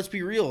 and let's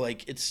be real,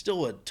 like, it's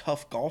still a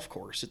tough golf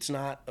course. It's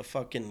not a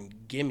fucking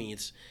gimme.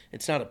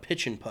 It's not a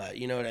pitch and putt.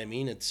 You know what I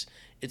mean? It's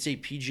a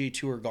PGA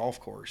Tour golf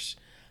course.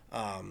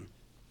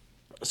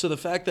 So the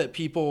fact that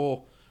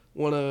people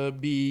want to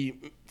be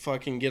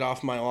fucking get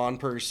off my lawn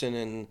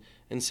person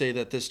and say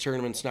that this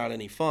tournament's not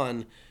any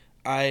fun,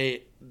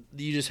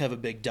 you just have a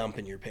big dump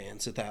in your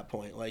pants at that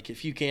point. Like,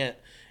 if you can't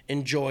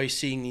enjoy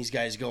seeing these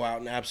guys go out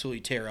and absolutely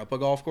tear up a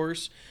golf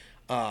course,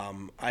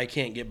 I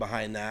can't get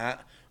behind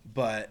that.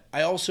 But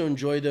I also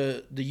enjoy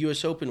the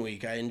U.S. Open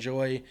week. I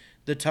enjoy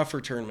the tougher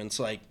tournaments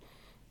like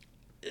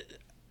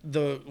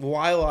the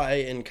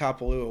Waialae and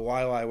Kapalua.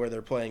 Waialae, where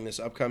they're playing this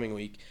upcoming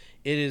week,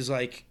 it is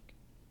like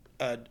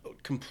a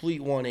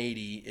complete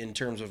 180 in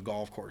terms of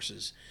golf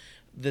courses.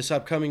 This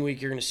upcoming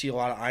week, you're going to see a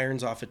lot of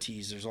irons off of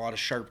tees. There's a lot of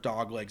sharp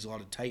dog legs, a lot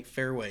of tight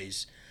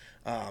fairways.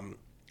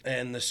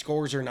 And the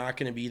scores are not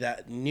going to be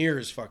that near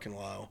as fucking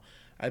low.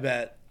 I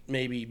bet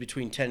maybe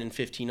between 10 and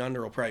 15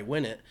 under will probably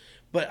win it.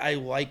 But I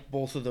like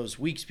both of those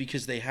weeks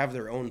because they have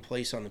their own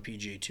place on the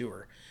PGA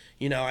Tour.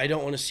 You know, I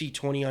don't want to see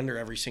 20 under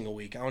every single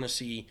week. I want to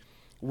see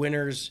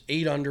winners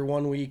 8 under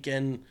one week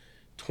and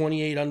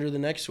 28 under the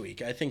next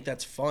week. I think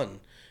that's fun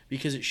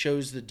because it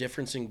shows the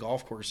difference in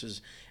golf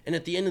courses. And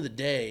at the end of the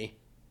day,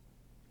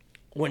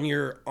 when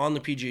you're on the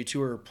PGA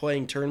Tour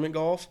playing tournament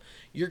golf,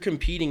 you're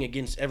competing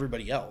against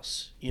everybody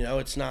else. You know,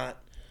 it's not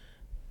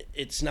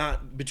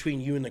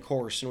between you and the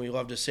course, and we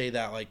love to say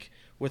that like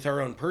with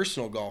our own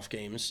personal golf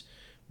games.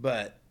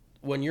 But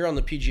when you're on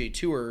the PGA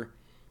Tour,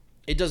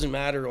 it doesn't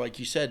matter. Like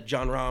you said,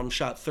 Jon Rahm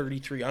shot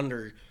 33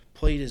 under,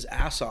 played his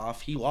ass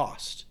off, he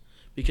lost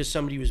because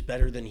somebody was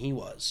better than he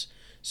was.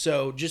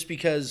 So just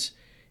because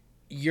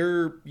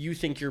you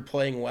think you're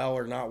playing well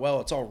or not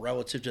well, it's all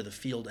relative to the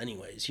field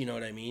anyways. You know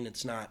what I mean?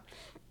 It's not,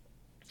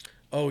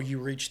 oh, you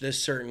reach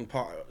this certain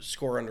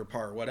score under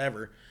par,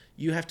 whatever.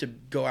 You have to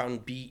go out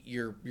and beat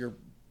your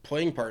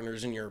playing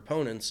partners and your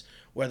opponents,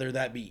 whether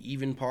that be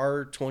even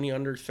par, 20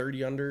 under,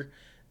 30 under,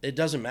 it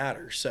doesn't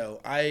matter.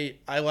 So I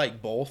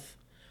like both,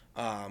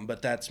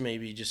 but that's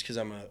maybe just because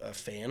I'm a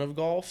fan of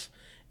golf.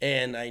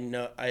 And I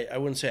know I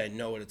wouldn't say I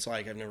know what it's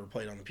like. I've never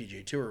played on the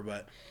PGA Tour,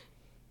 but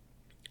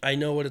I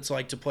know what it's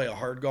like to play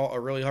a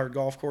really hard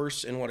golf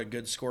course and what a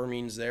good score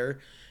means there.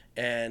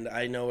 And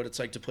I know what it's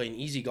like to play an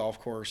easy golf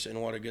course and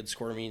what a good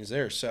score means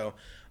there. So,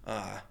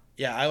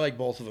 yeah, I like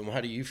both of them. How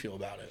do you feel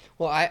about it?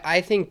 Well,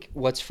 I think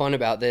what's fun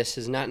about this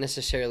is not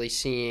necessarily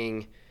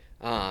seeing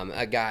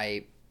a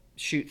guy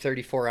shoot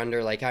 34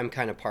 under. Like, I'm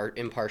kind of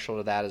impartial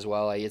to that as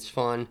well. Like, it's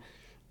fun.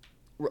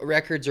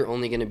 Records are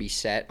only going to be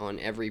set on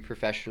every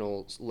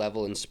professional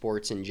level in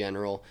sports in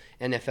general.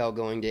 NFL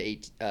going to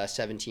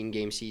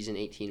 17-game season,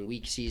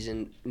 18-week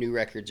season, new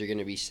records are going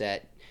to be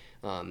set.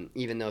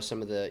 Even though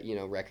some of the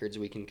records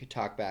we can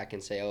talk back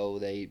and say, oh,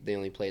 they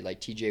only played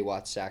like T.J.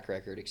 Watt's sack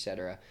record,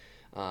 etc.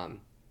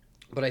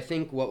 But I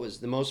think what was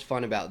the most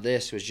fun about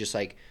this was just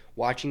like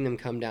watching them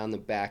come down the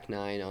back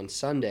nine on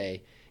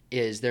Sunday.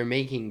 Is they're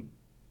making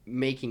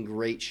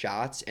great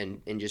shots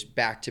and just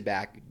back to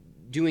back,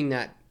 doing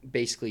that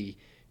basically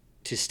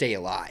to stay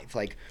alive.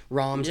 Like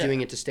Rahm's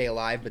doing it to stay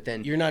alive, but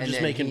then you're not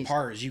just making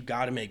pars, you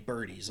got to make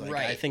birdies. Like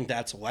right. I think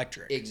that's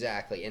electric.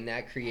 Exactly, and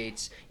that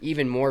creates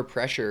even more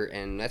pressure,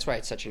 and that's why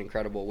it's such an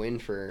incredible win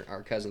for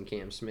our cousin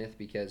Cam Smith,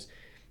 because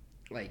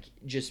like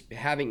just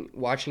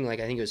watching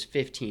like I think it was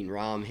 15,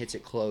 Rahm hits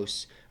it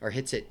close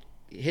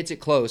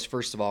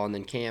first of all, and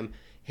then Cam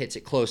hits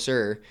it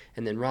closer,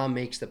 and then Rahm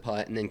makes the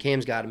putt, and then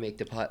Cam's got to make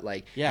the putt.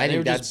 Like, yeah, they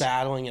were just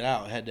battling it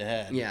out head to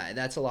head. Yeah,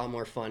 that's a lot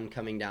more fun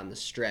coming down the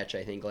stretch,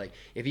 I think. Like,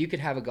 if you could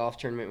have a golf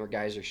tournament where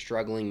guys are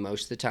struggling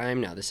most of the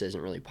time, now this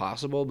isn't really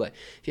possible, but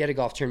if you had a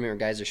golf tournament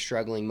where guys are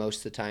struggling most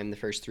of the time the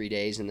first 3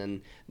 days, and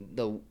then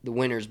the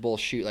winners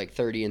both shoot like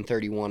 30 and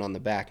 31 on the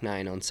back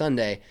nine on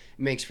Sunday, it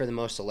makes for the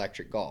most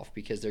electric golf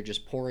because they're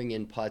just pouring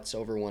in putts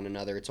over one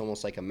another. It's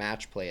almost like a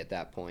match play at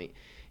that point.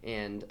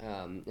 And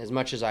as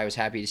much as I was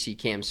happy to see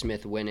Cam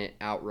Smith win it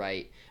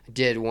outright, I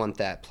did want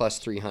that plus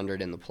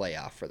 300 in the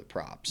playoff for the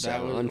prop.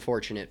 So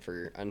unfortunate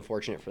for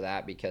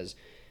that, because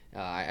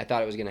I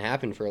thought it was going to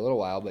happen for a little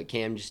while, but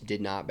Cam just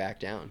did not back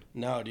down.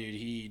 No, dude,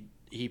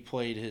 he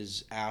played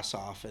his ass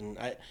off, and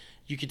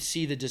you could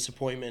see the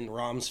disappointment in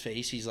Rahm's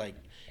face. He's like,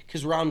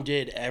 because Rahm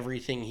did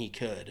everything he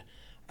could.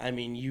 I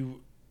mean,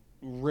 you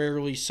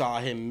rarely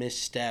saw him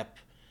misstep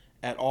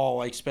at all.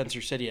 Like Spencer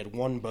said, he had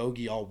one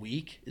bogey all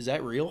week. Is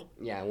that real?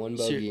 Yeah, one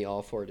bogey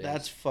all 4 days.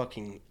 That's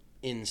fucking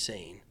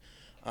insane.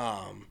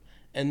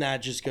 And that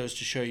just goes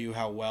to show you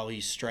how well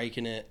he's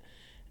striking it.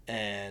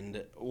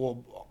 And,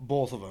 well,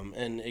 both of them.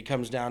 And it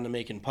comes down to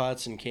making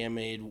putts, and Cam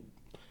made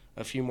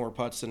a few more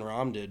putts than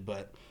Rahm did.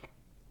 But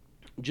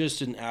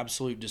just an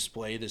absolute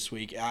display this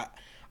week.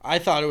 I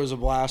thought it was a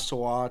blast to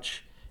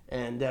watch,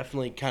 and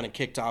definitely kind of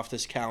kicked off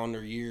this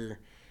calendar year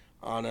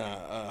on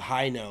a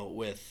high note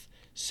with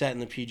setting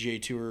the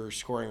PGA Tour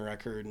scoring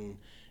record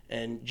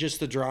and just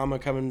the drama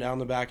coming down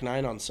the back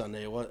nine on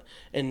Sunday.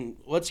 And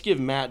let's give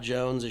Matt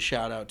Jones a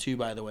shout out too,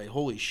 by the way.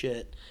 Holy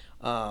shit.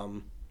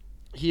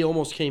 He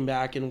almost came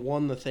back and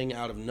won the thing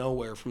out of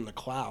nowhere from the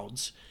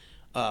clouds.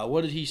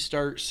 What did he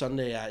start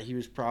Sunday at? He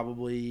was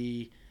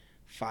probably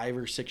 5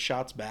 or 6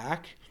 shots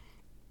back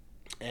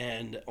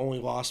and only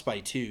lost by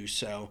 2.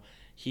 So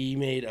he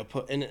made a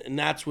put, and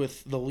that's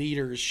with the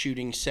leaders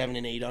shooting 7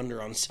 and 8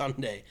 under on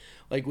Sunday.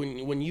 Like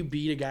when you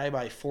beat a guy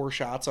by 4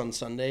 shots on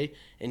Sunday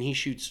and he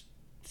shoots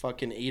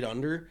fucking 8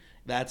 under,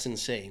 that's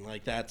insane.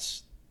 Like that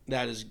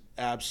is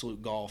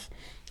absolute golf.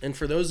 And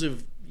for those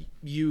of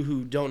you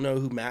who don't know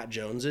who Matt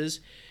Jones is,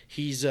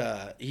 he's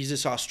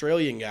this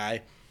Australian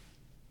guy,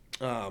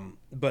 and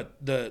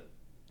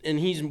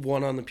he's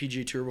won on the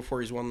PGA Tour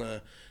before. He's won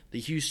the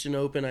Houston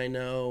Open, I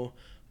know.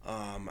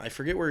 I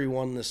forget where he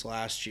won this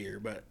last year,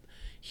 but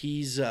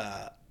he's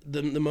the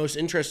most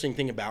interesting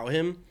thing about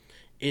him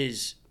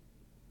is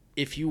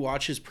if you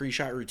watch his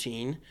pre-shot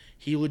routine,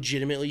 he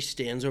legitimately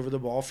stands over the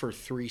ball for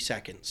 3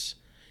 seconds.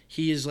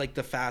 He is like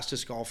the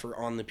fastest golfer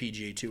on the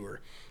PGA Tour.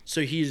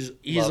 So he's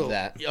love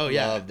that. Oh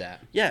yeah, love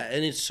that. Yeah,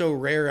 and it's so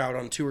rare out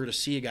on tour to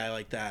see a guy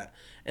like that.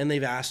 And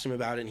they've asked him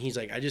about it, and he's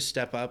like, I just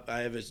step up, I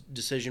have a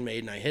decision made,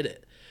 and I hit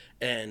it.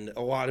 And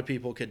a lot of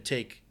people could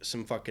take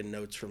some fucking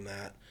notes from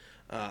that.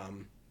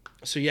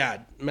 So yeah,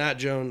 Matt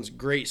Jones,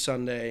 great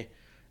Sunday.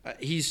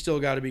 He's still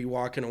got to be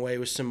walking away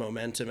with some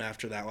momentum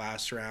after that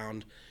last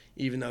round,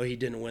 even though he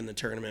didn't win the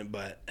tournament.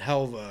 But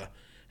hell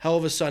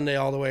of a Sunday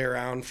all the way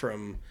around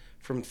from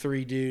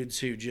 3 dudes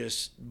who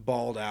just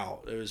balled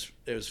out. It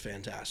was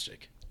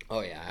fantastic. Oh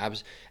yeah,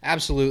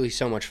 absolutely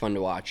so much fun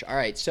to watch. All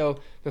right,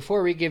 so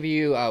before we give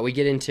you, we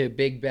get into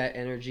big bet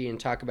energy and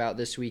talk about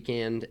this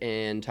weekend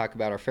and talk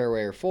about our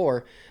Fairwayer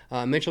 4,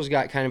 Mitchell's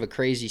got kind of a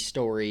crazy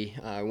story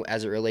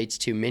as it relates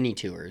to mini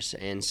tours.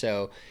 And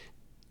so,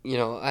 you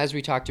know, as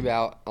we talked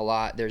about a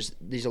lot, there's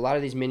a lot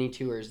of these mini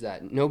tours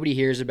that nobody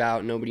hears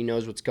about, nobody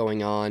knows what's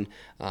going on.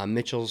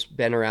 Mitchell's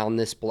been around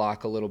this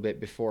block a little bit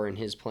before in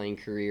his playing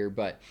career,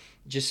 but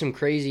just some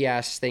crazy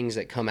ass things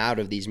that come out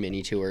of these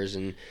mini tours.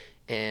 And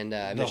And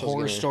the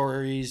horror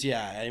stories.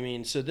 Yeah, I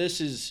mean, so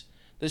this is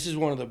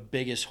one of the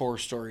biggest horror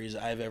stories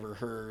I've ever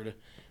heard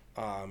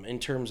in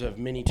terms of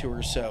mini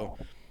tours. So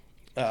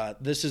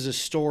this is a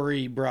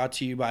story brought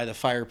to you by the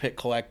Fire Pit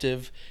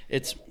Collective.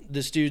 It's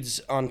this dude's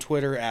on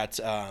Twitter at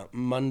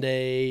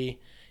Monday.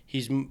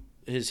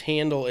 His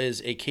handle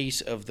is a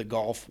case of the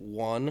Golf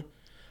One.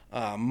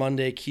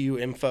 Monday Q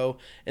info,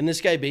 and this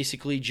guy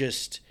basically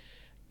just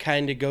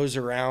kind of goes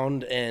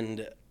around,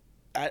 and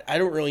I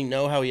don't really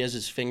know how he has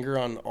his finger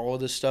on all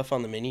of this stuff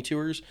on the mini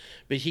tours,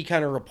 but he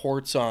kind of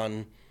reports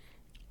on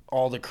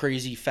all the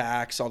crazy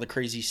facts, all the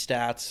crazy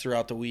stats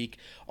throughout the week,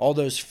 all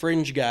those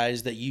fringe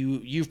guys that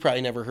you've probably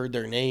never heard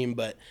their name,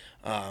 but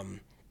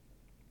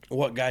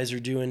what guys are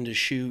doing to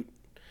shoot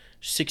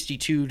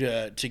 62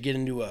 to get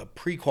into a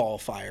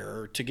pre-qualifier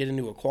or to get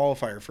into a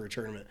qualifier for a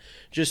tournament.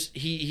 Just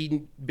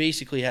he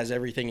basically has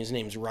everything. His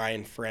name's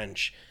Ryan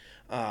French.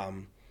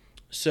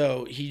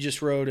 So he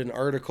just wrote an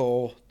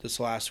article this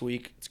last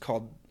week. It's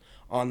called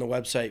on the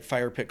website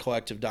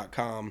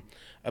firepitcollective.com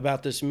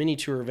about this mini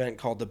tour event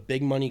called the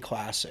Big Money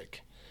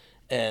Classic.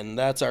 And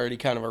that's already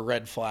kind of a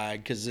red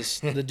flag because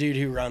the dude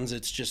who runs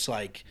it's just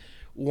like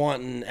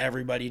wanting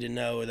everybody to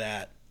know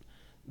that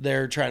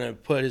they're trying to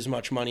put as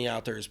much money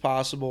out there as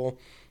possible.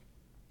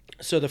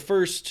 So the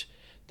first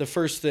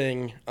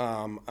thing,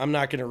 I'm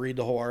not going to read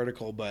the whole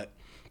article, but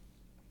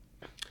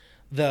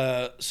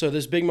so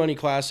this Big Money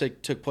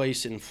Classic took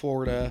place in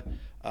Florida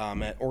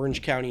at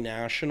Orange County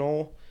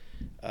National,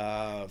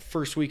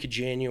 first week of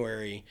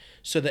January.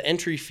 So the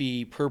entry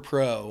fee per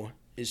pro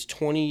is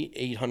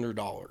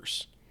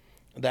 $2,800.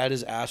 That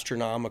is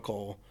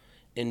astronomical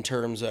in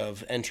terms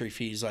of entry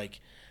fees.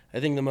 Like, I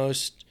think the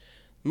most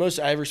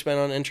I ever spent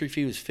on entry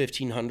fee was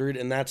 $1,500,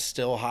 and that's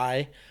still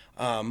high.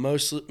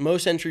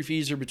 Most entry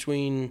fees are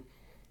between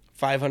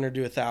 $500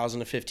 to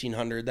 $1,000 to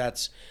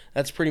 $1,500.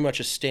 That's pretty much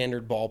a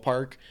standard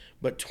ballpark.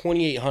 But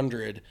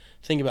 $2,800,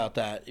 think about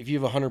that. If you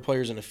have 100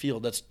 players in a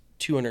field, that's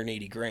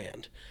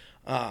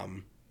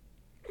 $280,000.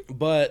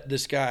 But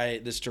this guy,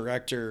 this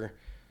director,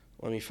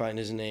 let me find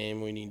his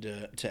name. We need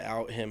to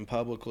out him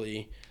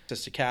publicly.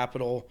 Access to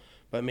capital.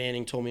 But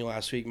Manning told me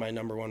last week my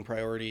number one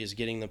priority is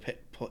getting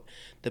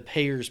the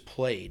payers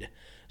played.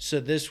 So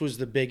this was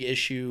the big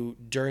issue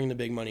during the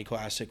Big Money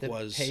Classic.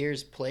 The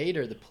payers played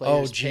or the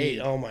players paid?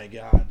 Oh my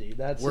God, dude.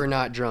 We're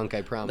not drunk,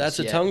 I promise. That's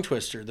a tongue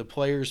twister. The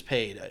players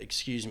paid.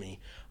 Excuse me.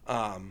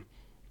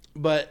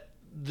 But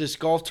this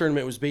golf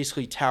tournament was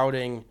basically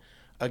touting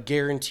a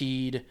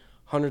guaranteed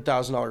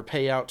 $100,000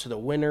 payout to the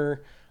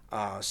winner.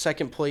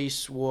 Second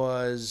place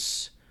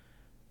was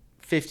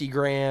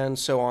 $50,000,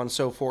 so on and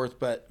so forth,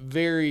 but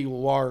very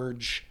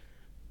large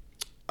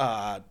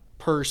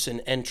purse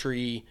and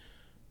entry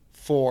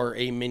for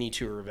a mini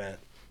tour event.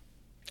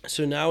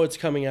 So now it's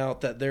coming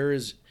out that there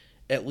is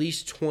at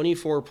least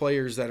 24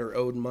 players that are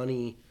owed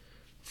money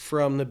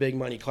from the Big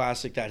Money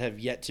Classic that have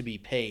yet to be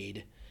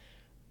paid.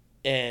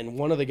 And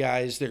one of the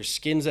guys, there's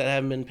skins that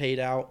haven't been paid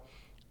out,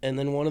 and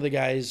then one of the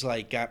guys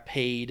got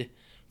paid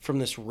from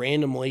this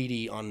random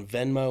lady on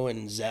Venmo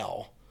and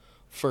Zelle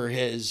for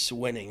his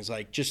winnings,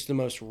 just the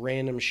most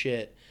random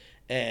shit.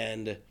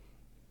 And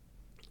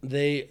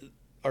they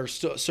are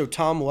still, so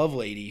Tom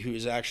Lovelady,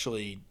 who's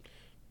actually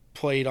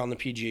played on the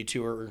PGA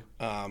Tour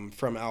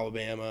from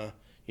Alabama,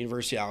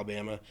 University of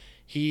Alabama,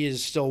 he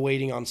is still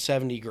waiting on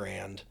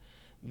 $70,000.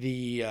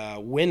 The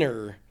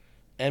winner,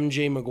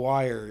 MJ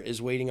McGuire,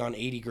 is waiting on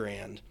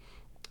 $80,000.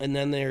 And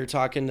then they're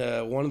talking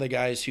to one of the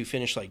guys who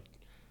finished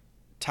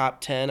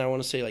top 10, I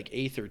want to say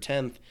 8th or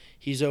 10th.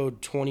 He's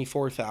owed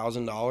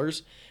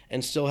 $24,000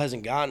 and still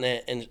hasn't gotten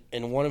it.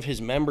 And one of his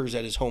members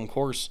at his home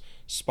course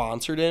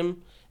sponsored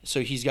him,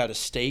 so he's got a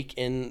stake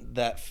in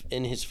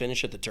his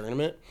finish at the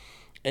tournament.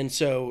 And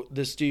so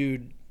this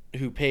dude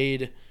who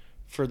paid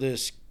for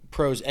this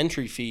pro's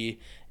entry fee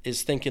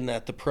is thinking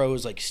that the pro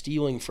is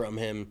stealing from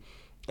him.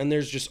 And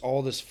there's just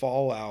all this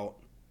fallout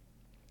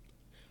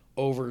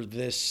over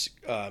this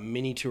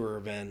mini tour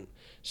event.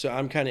 So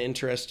I'm kind of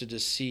interested to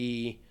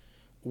see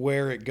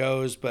where it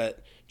goes,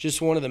 but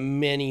just one of the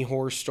many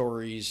horror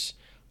stories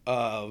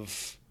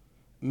of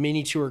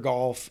mini tour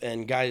golf.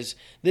 And guys,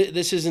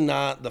 this is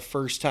not the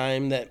first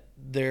time that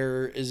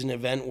there is an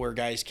event where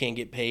guys can't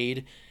get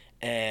paid.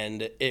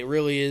 And it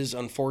really is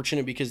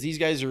unfortunate because these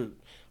guys are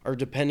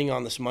depending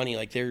on this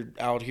money. They're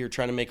out here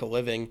trying to make a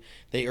living.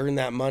 They earn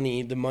that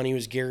money. The money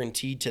was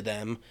guaranteed to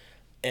them,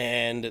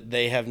 and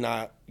they have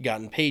not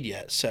gotten paid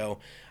yet. So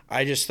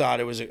I just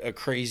thought it was a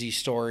crazy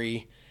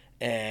story,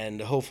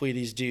 and hopefully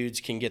these dudes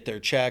can get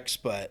their checks.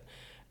 But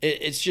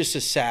it's just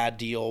a sad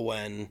deal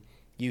when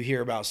you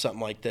hear about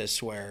something like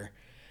this where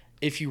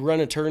if you run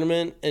a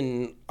tournament,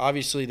 and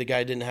obviously the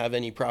guy didn't have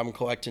any problem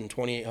collecting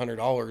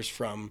 $2,800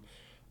 from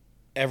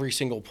every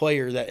single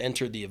player that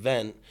entered the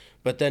event,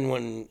 but then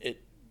when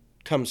it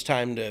comes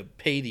time to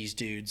pay these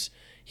dudes,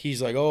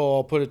 he's like, oh,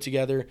 I'll put it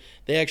together.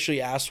 They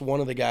actually asked one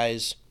of the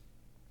guys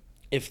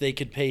if they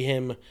could pay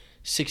him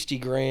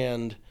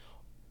 $60,000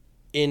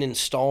 in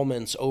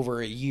installments over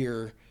a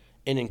year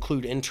and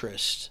include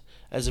interest,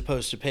 as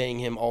opposed to paying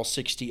him all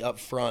 $60,000 up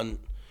front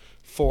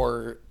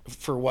for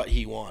what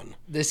he won.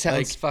 This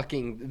sounds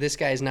this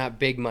guy's not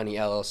Big Money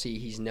LLC.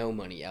 He's No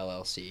Money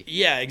LLC.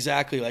 Yeah,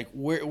 exactly. Like,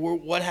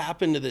 what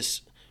happened to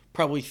this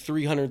probably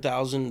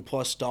 $300,000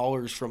 plus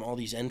from all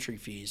these entry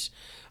fees?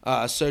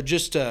 So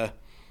just one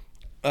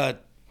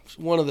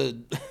of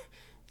the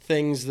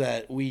things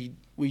that we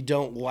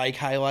don't like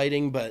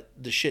highlighting, but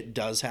the shit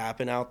does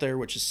happen out there,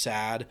 which is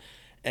sad.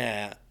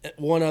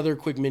 One other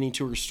quick mini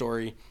tour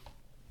story.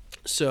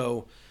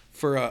 So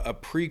for a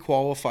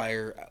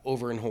pre-qualifier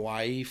over in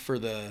Hawaii for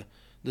the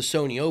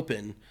Sony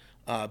Open,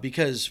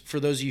 because for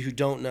those of you who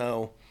don't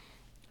know,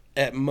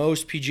 at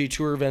most PGA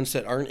Tour events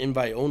that aren't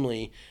invite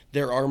only,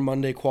 there are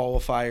Monday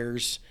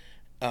qualifiers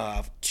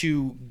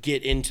to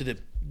get into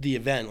the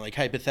event. Like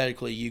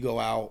hypothetically, you go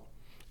out,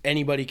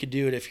 anybody could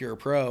do it if you're a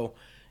pro.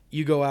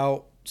 You go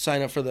out,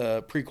 sign up for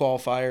the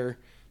pre-qualifier,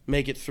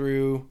 make it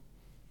through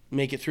the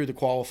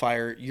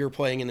qualifier, you're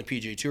playing in the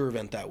PGA Tour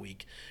event that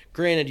week.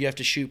 Granted, you have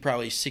to shoot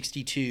probably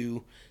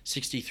 62,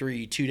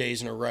 63, 2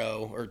 days in a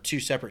row or 2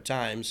 separate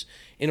times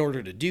in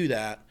order to do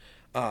that,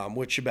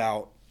 which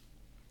about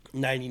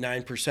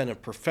 99%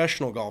 of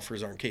professional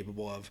golfers aren't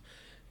capable of,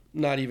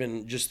 not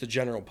even just the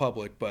general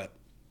public. But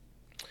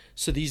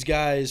so these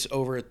guys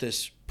over at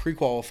this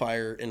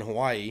pre-qualifier in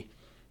Hawaii,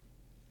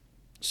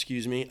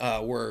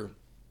 were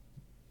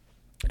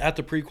at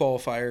the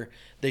pre-qualifier.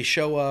 They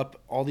show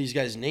up, all these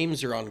guys'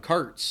 names are on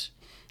carts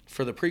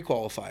for the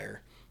pre-qualifier.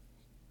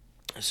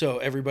 So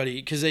everybody,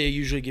 because they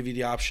usually give you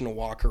the option to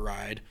walk or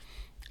ride,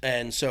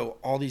 and so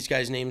all these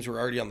guys' names were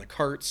already on the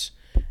carts,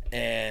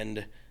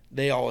 and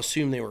they all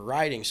assume they were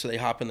riding, so they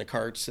hop in the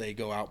carts, they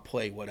go out,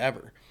 play,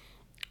 whatever.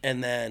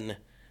 And then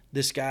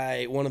this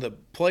guy, one of the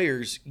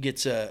players,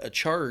 gets a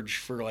charge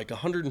for like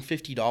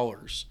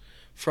 $150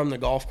 from the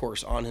golf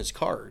course on his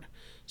card.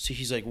 So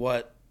he's like,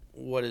 what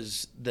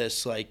is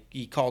this? Like,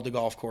 he called the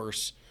golf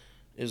course.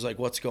 It was like,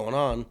 what's going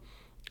on?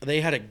 They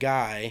had a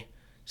guy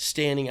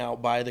standing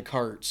out by the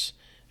carts,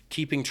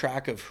 keeping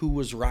track of who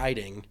was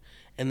riding,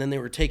 and then they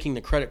were taking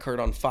the credit card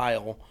on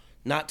file,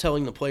 not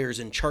telling the players,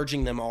 and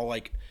charging them all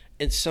like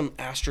it's some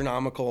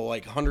astronomical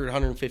like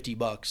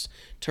 $150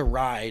 to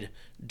ride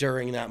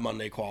during that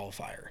Monday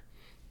qualifier.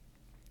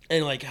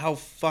 And like, how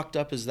fucked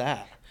up is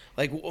that?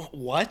 Like,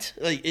 what?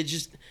 Like,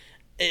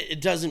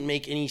 it doesn't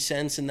make any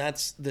sense. And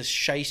that's the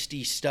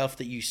shiesty stuff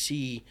that you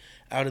see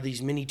out of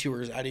these mini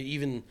tours, out of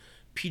even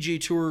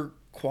PGA Tour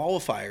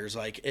qualifiers.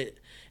 Like,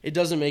 it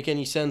doesn't make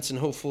any sense. And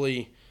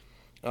hopefully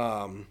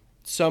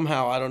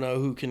somehow, I don't know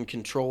who can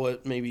control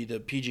it, maybe the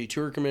PGA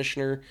Tour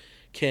commissioner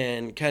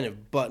can kind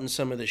of button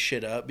some of this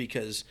shit up,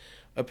 because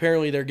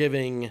apparently they're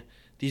giving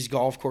these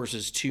golf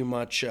courses too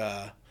much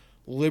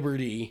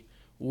liberty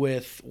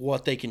with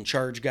what they can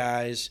charge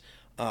guys.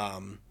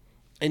 And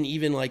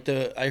even like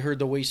I heard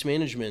the Waste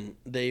Management,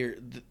 they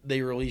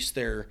released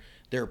their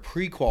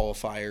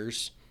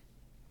pre-qualifiers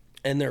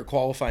and their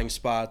qualifying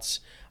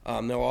spots.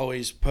 They'll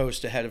always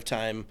post ahead of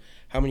time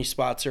how many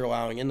spots they're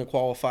allowing in the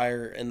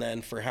qualifier, and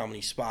then for how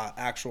many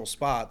actual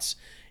spots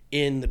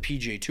in the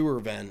PGA Tour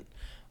event.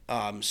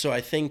 So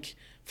I think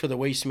for the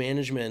Waste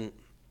Management,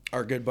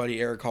 our good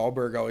buddy Eric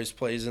Hallberg always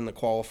plays in the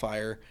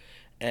qualifier,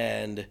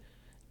 and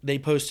they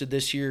posted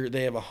this year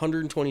they have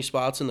 120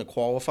 spots in the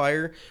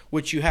qualifier,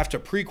 which you have to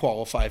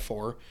pre-qualify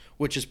for,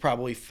 which is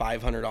probably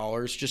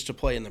 $500 just to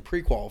play in the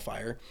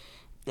pre-qualifier.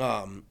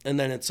 And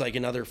then it's like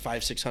another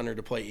 $500-600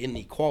 to play in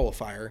the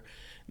qualifier.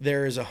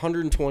 There is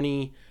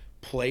 120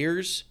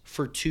 players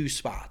for 2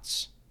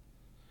 spots.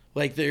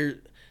 Like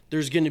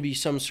there's going to be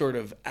some sort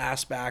of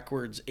ass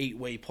backwards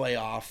 8-way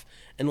playoff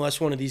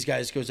unless one of these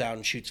guys goes out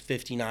and shoots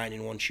 59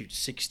 and one shoots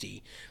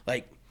 60.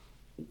 Like,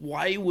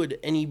 why would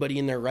anybody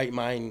in their right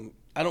mind,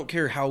 I don't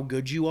care how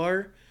good you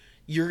are,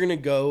 you're going to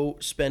go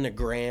spend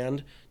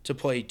 $1,000 to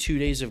play 2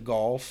 days of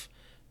golf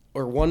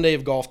or 1 day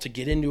of golf to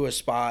get into a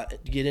spot,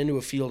 get into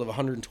a field of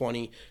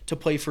 120 to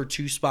play for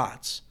 2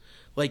 spots.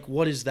 Like,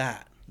 what is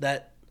that?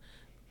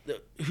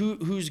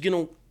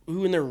 Who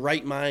in their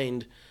right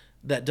mind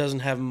that doesn't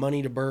have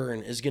money to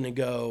burn is going to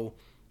go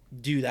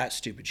do that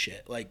stupid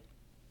shit? Like,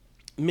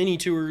 mini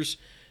tours,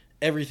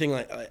 everything.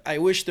 Like, I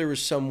wish there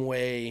was some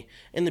way,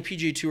 and the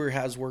PGA Tour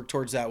has worked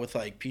towards that with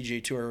like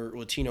PGA Tour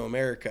Latino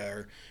America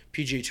or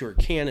PGA Tour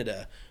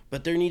Canada,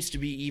 but there needs to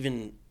be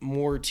even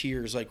more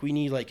tiers. Like, we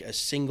need like a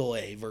single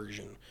A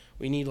version.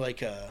 We need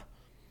like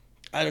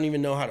I don't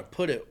even know how to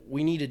put it.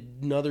 We need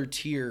another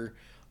tier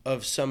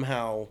of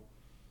somehow,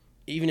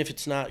 even if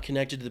it's not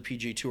connected to the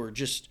PGA Tour,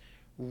 just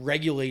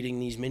regulating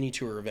these mini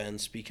tour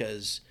events,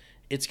 because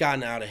it's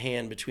gotten out of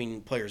hand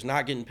between players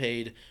not getting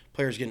paid,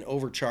 players getting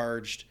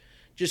overcharged,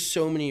 just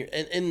so many.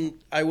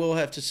 And I will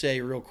have to say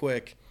real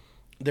quick,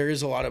 there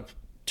is a lot of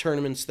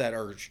tournaments that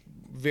are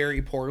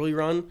very poorly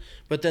run,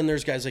 but then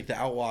there's guys like the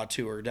Outlaw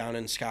Tour down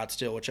in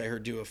Scottsdale, which I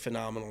heard do a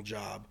phenomenal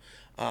job.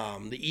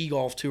 The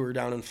E-Golf Tour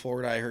down in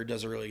Florida, I heard,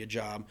 does a really good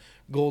job.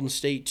 Golden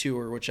State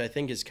Tour, which I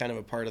think is kind of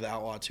a part of the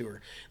Outlaw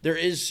Tour. There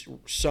is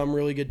some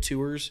really good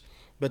tours,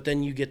 but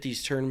then you get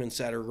these tournaments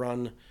that are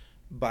run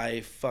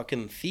by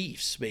fucking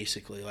thieves,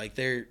 basically. Like,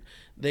 they're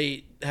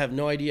they have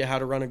no idea how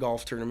to run a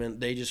golf tournament.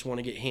 They just want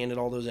to get handed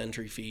all those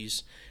entry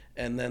fees,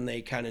 and then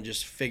they kind of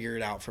just figure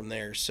it out from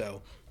there.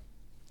 So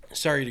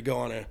sorry to go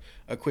on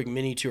a quick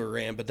mini tour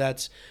rant, but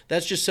that's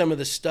just some of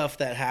the stuff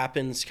that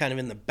happens kind of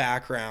in the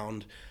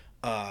background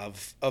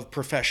of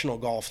professional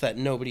golf that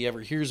nobody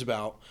ever hears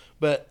about,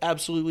 but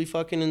absolutely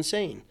fucking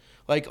insane.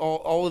 Like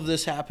all of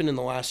this happened in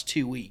the last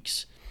 2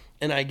 weeks,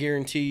 and I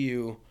guarantee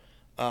you,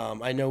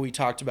 I know we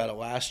talked about it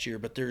last year,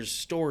 but there's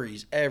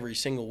stories every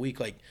single week.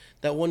 Like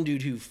that one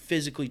dude who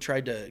physically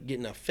tried to get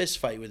in a fist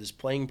fight with his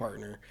playing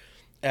partner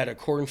at a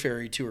Corn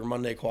Ferry Tour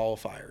Monday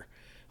qualifier.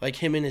 Like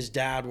him and his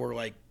dad were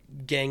like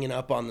ganging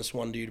up on this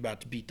one dude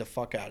about to beat the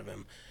fuck out of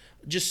him.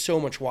 Just so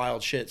much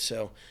wild shit.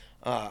 So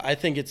I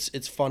think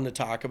it's fun to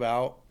talk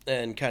about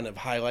and kind of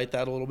highlight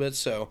that a little bit.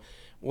 So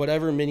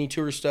whatever mini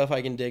tour stuff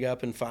I can dig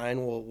up and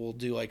find, we'll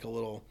do like a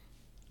little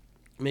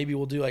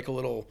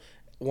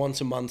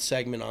once a month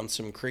segment on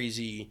some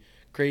crazy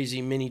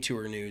mini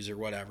tour news or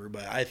whatever.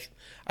 But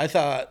I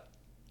thought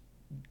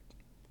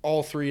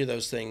all three of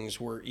those things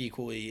were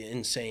equally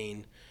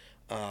insane.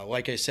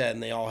 Like I said,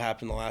 and they all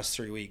happened the last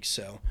 3 weeks.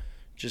 So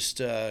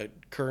just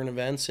current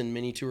events and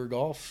mini tour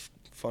golf,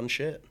 fun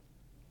shit.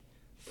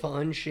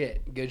 Fun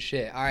shit. Good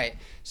shit. All right.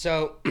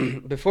 So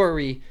before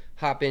we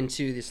hop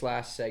into this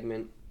last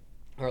segment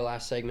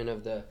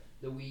of the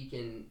week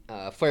in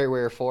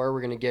Fairwear 4, we're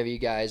going to give you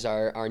guys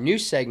our new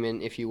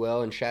segment, if you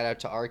will, and shout out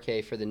to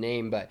RK for the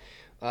name. But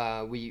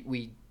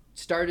we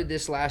started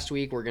this last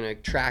week. We're going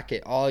to track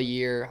it all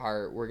year.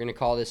 We're going to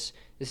call this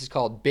is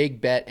called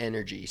Big Bet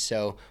Energy.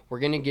 So we're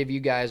going to give you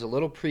guys a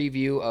little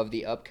preview of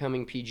the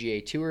upcoming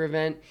PGA Tour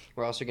event.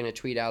 We're also going to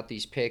tweet out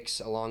these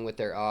picks along with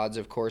their odds,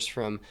 of course,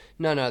 from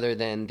none other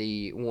than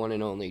the one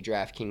and only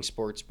DraftKings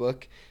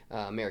Sportsbook,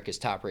 America's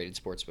top-rated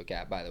sportsbook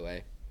app, by the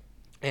way.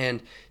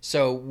 And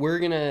so we're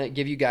going to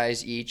give you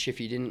guys each, if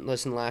you didn't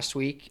listen last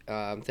week,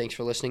 thanks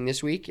for listening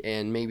this week,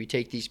 and maybe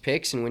take these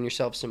picks and win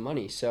yourself some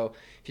money. So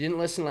if you didn't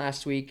listen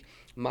last week,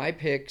 my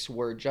picks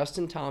were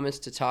Justin Thomas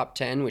to top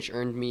 10, which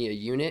earned me a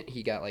unit.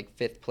 He got like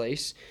 5th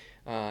place.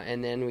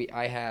 And then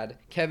I had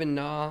Kevin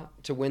Na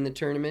to win the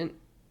tournament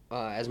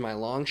as my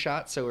long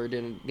shot. So we're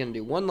going to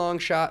do one long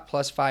shot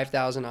plus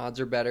 5,000 odds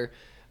or better.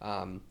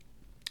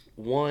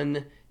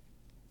 One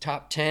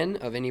top 10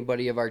 of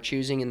anybody of our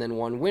choosing, and then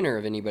one winner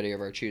of anybody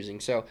of our choosing.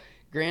 So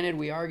granted,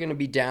 we are going to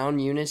be down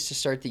units to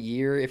start the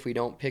year if we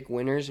don't pick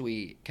winners.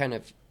 We kind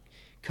of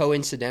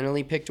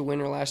coincidentally picked a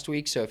winner last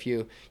week, so if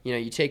you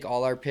take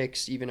all our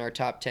picks, even our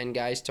top 10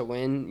 guys to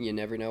win, you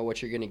never know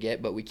what you're going to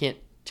get, but we can't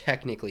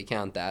technically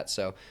count that.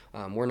 So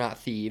we're not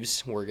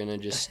thieves. We're going to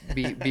just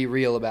be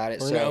real about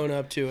it. We're going to own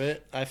up to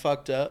it. I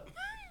fucked up.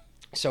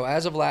 So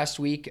as of last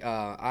week,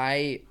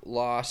 I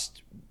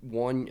lost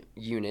 1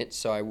 unit.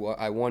 So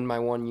I won my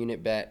 1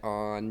 unit bet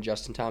on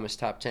Justin Thomas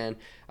top 10.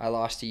 I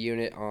lost a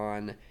unit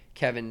on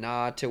Kevin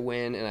Na to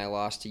win, and I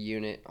lost a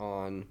unit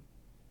on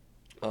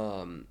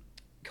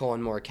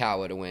Colin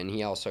Morikawa to win.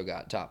 He also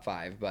got top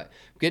 5, but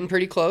getting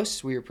pretty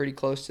close. We were pretty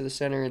close to the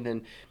center. And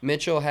then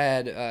Mitchell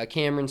had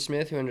Cameron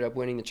Smith, who ended up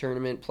winning the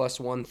tournament, plus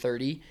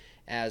 130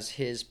 as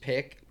his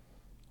pick.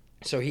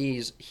 So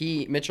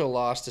Mitchell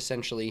lost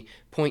essentially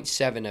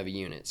 0.7 of a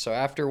unit. So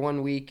after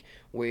 1 week,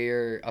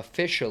 we're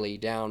officially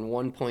down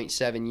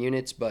 1.7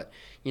 units. But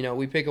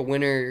we pick a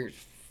winner,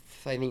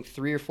 I think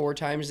 3 or 4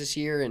 times this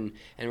year, and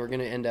we're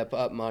going to end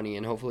up money,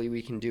 and hopefully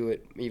we can do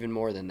it even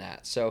more than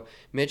that. So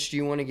Mitch, do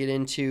you want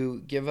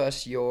to give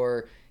us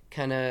your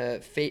kind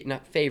of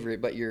not favorite,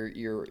 but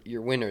your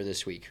winner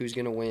this week? Who's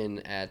going to win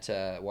at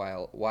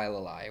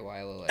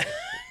Wailea?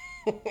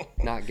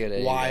 Not good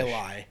at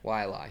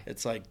Wailea.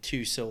 It's like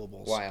 2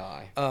 syllables.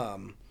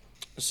 Wailea.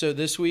 So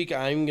this week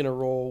I'm going to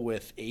roll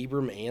with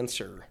Abram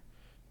Answer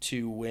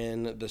to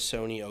win the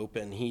Sony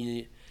Open.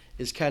 He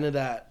is kind of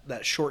that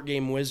short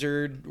game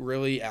wizard,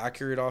 really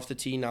accurate off the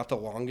tee, not the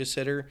longest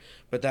hitter,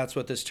 but that's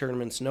what this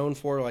tournament's known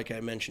for, like I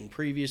mentioned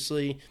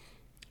previously.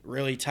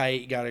 Really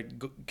tight, got to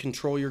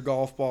control your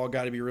golf ball,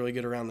 got to be really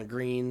good around the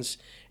greens,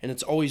 and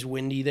it's always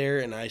windy there,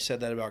 and I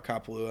said that about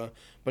Kapalua,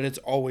 but it's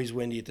always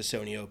windy at the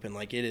Sony Open.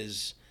 Like it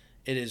is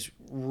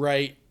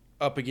right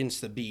up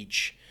against the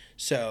beach,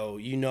 so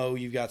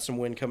you've got some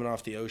wind coming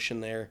off the ocean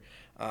there.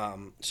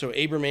 So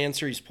Abram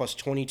Answer, he's plus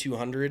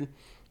 2,200,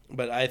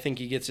 but I think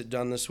he gets it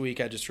done this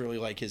week. I just really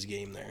like his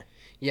game there.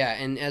 Yeah,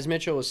 and as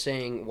Mitchell was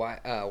saying,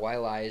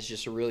 Wailea is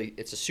just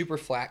it's a super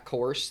flat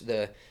course.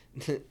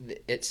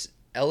 Its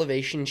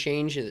elevation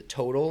change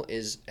total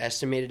is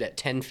estimated at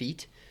 10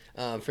 feet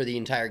for the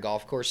entire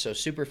golf course, so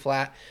super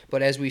flat.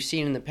 But as we've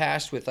seen in the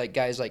past with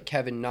guys like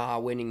Kevin Na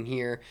winning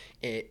here,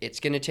 it's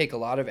going to take a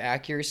lot of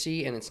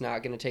accuracy, and it's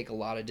not going to take a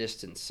lot of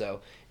distance.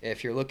 So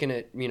if you're looking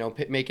at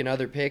making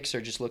other picks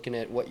or just looking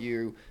at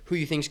who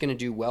you think is going to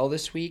do well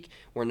this week,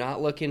 we're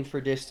not looking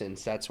for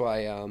distance. That's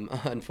why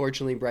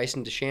unfortunately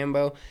Bryson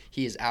DeChambeau,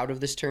 he is out of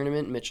this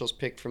tournament. Mitchell's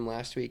picked from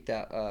last week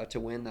that to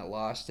win that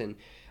lost, and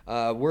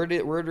Word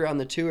around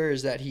the tour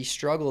is that he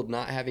struggled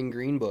not having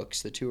green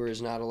books. The tour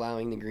is not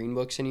allowing the green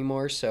books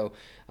anymore, so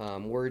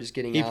word is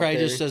getting out there. He probably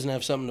just doesn't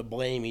have something to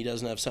blame. He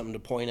doesn't have something to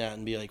point at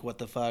and be like, what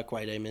the fuck,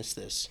 why did I miss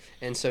this?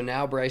 And so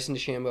now Bryson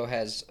DeChambeau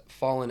has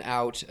fallen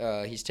out.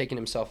 He's taken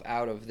himself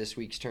out of this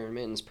week's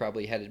tournament and is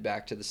probably headed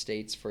back to the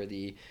States for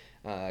the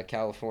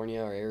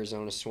California or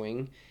Arizona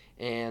swing.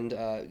 And,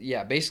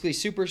 basically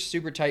super,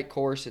 super tight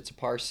course. It's a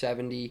par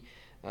 70.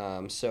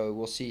 So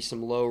we'll see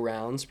some low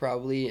rounds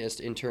probably as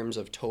in terms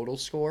of total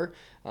score,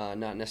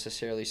 not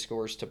necessarily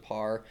scores to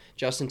par.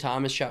 Justin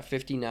Thomas shot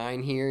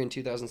 59 here in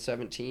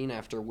 2017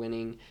 after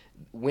winning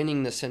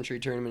the Century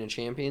Tournament of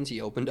Champions.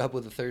 He opened up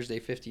with a Thursday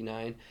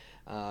 59.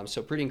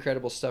 So pretty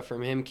incredible stuff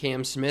from him.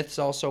 Cam Smith's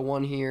also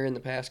won here in the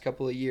past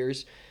couple of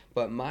years.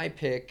 But my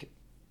pick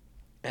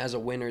as a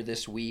winner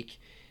this week,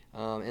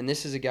 and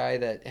this is a guy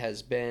that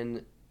has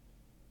been,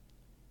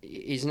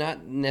 he's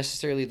not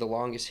necessarily the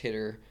longest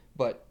hitter,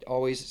 but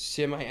always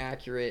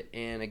semi-accurate,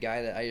 and a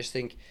guy that I just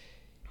think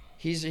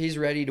he's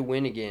ready to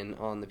win again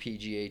on the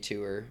PGA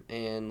Tour.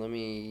 And let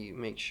me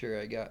make sure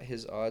I got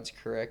his odds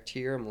correct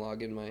here. I'm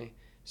logging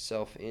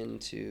myself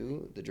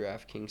into the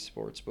DraftKings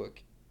Sportsbook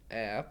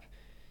app,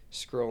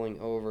 scrolling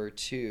over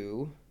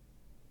to,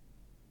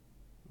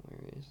 where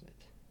is it?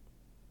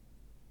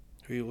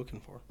 Who are you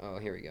looking for? Oh,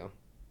 here we go.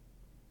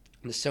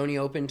 The Sony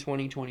Open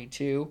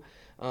 2022.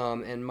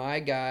 And my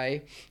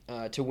guy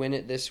to win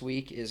it this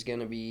week is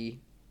going to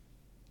be,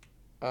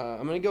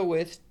 I'm going to go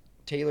with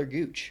Taylor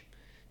Gooch.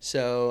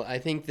 So I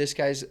think this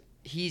guy's,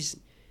 he's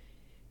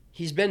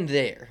been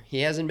there.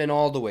 He hasn't been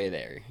all the way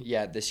there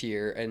yet this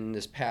year and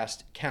this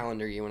past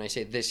calendar year. When I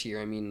say this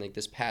year, I mean like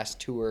this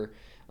past tour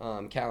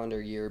calendar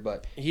year.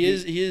 But he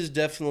is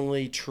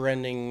definitely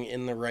trending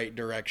in the right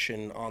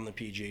direction on the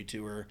PGA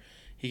Tour.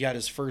 He got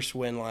his first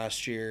win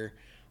last year.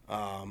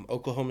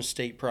 Oklahoma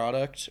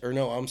product, I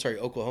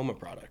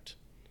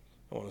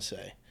want to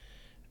say.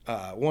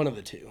 One of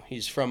the two.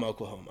 He's from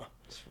Oklahoma.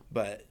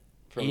 But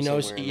he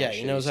knows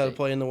how to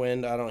play in the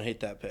wind. I don't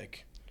hate that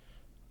pick.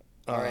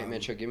 All right,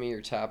 Mitchell, give me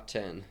your top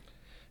 10.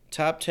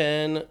 Top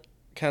 10,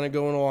 kind of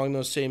going along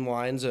those same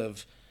lines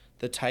of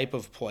the type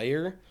of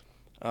player.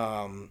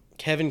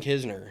 Kevin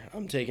Kisner,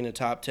 I'm taking a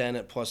top 10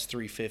 at plus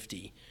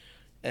 350.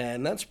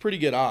 And that's pretty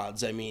good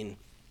odds. I mean,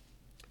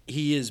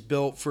 he is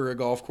built for a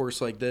golf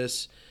course like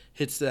this.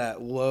 Hits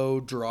that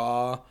low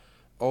draw,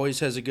 always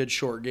has a good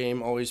short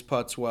game, always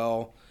putts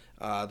well.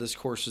 This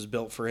course is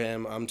built for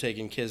him. I'm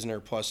taking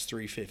Kisner plus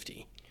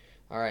 350.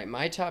 All right,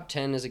 my top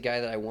 10 is a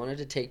guy that I wanted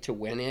to take to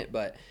win it,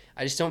 but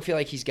I just don't feel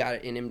like he's got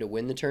it in him to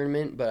win the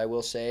tournament. But I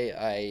will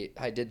say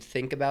I did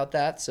think about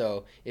that,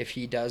 so if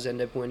he does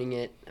end up winning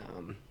it,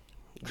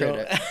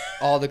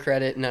 all the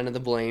credit, none of the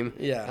blame.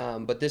 Yeah.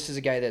 But this is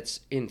a guy that's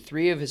in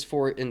three of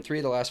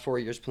the last 4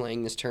 years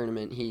playing this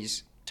tournament,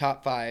 he's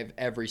top 5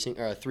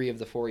 3 of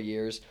the 4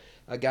 years.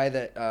 A guy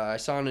that I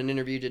saw in an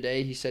interview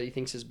today, he said he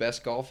thinks his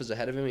best golf is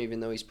ahead of him,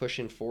 even though he's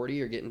pushing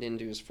 40 or getting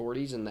into his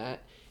 40s, and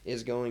that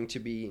is going to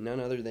be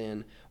none other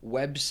than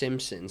Webb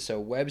Simpson.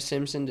 So Webb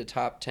Simpson to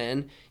top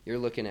 10, you're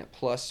looking at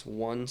plus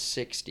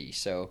 160.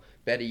 So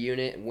bet a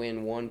unit and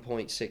win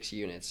 1.6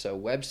 units. So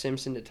Webb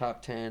Simpson to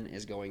top 10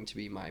 is going to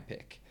be my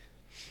pick.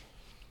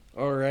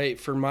 All right,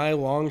 for my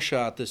long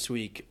shot this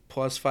week,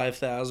 plus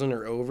 5,000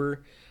 or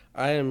over,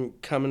 I am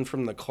coming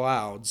from the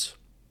clouds.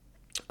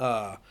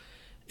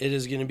 It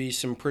is going to be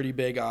some pretty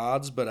big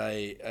odds, but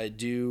I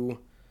do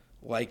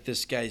like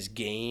this guy's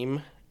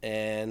game,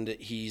 and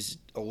he's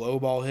a low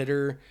ball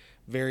hitter,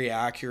 very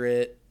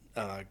accurate,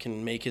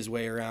 can make his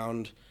way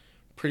around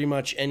pretty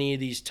much any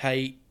of these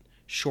tight,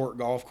 short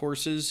golf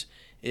courses,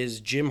 is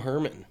Jim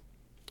Herman,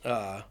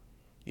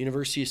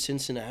 University of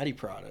Cincinnati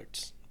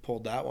product.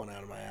 Pulled that one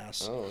out of my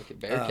ass. Oh, look at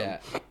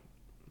Bearcat.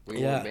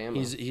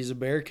 He's a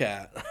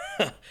Bearcat.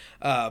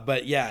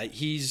 But yeah,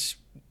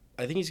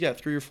 I think he's got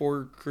 3 or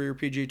 4 career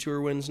PGA Tour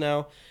wins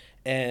now,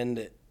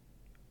 and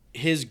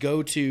his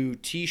go-to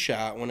tee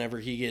shot whenever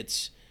he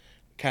gets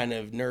kind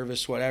of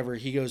nervous, whatever,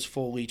 he goes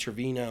full Lee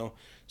Trevino,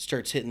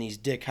 starts hitting these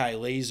dick-high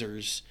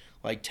lasers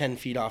like 10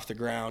 feet off the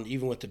ground,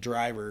 even with the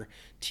driver,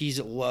 tees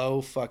it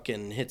low,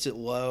 fucking hits it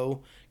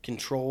low,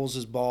 controls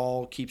his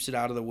ball, keeps it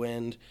out of the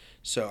wind.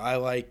 So I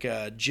like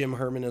Jim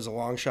Herman as a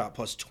long shot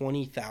plus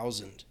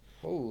 20,000.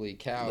 Holy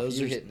cow! If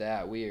you hit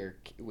that, we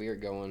are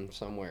going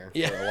somewhere for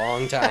Yeah. a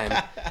long time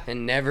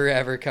and never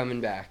ever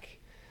coming back.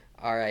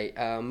 All right,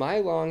 my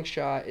long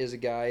shot is a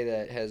guy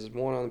that has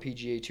won on the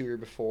PGA Tour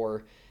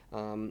before.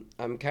 I'm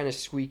kind of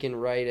squeaking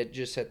right at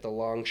the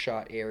long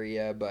shot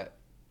area, but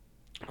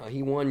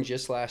he won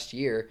just last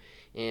year,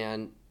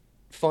 and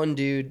fun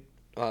dude.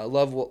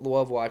 Love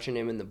watching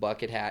him in the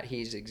bucket hat.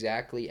 He's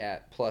exactly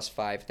at plus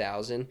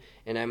 5,000,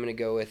 and I'm going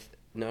to go with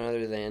none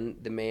other than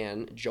the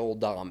man Joel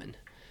Dahman.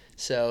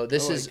 So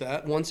this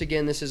once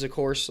again, this is a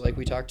course like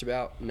we talked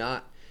about.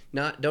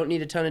 Don't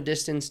need a ton of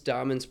distance.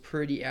 Dahman's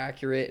pretty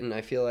accurate, and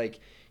I feel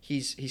like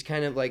he's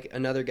kind of like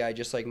another guy,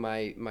 just like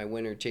my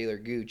winner Taylor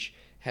Gooch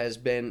has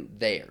been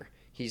there.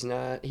 He's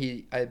not.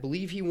 I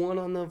believe he won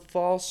on the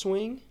fall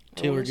swing.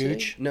 Taylor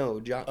Gooch?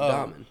 No,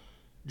 Dahman.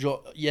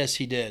 Yes,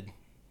 he did.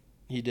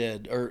 He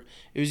did. Or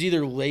it was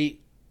either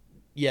late.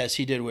 Yes,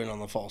 he did win on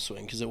the fall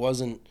swing because it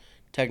wasn't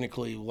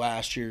technically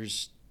last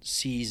year's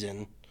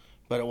season,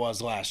 but it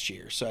was last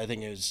year. So I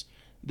think it was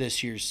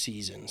this year's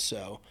season.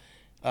 So,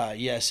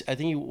 yes, I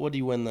think what did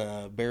he win,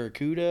 the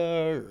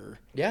Barracuda or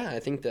Yeah, I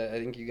think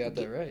you got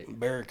that right.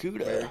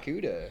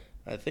 Barracuda?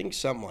 I think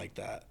something like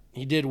that.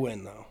 He did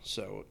win though,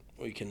 so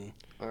we can.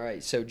 All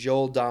right, so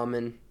Joel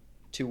Dahman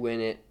to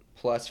win it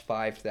plus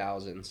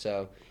 5,000.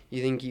 So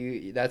you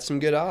think that's some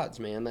good odds,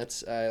 man.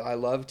 That's I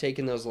love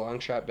taking those long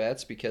shot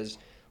bets because,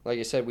 like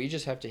I said, we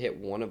just have to hit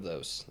one of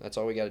those. That's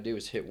all we got to do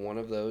is hit one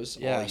of those.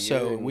 Yeah, all year,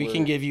 so we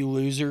can give you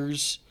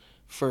losers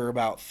for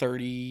about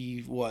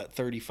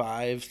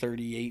 35,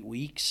 38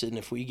 weeks, and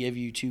if we give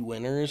you 2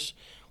 winners,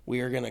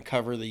 we are going to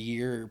cover the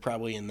year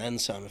probably and then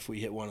some if we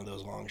hit one of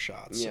those long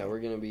shots. Yeah, we're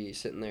going to be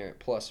sitting there at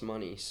plus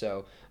money.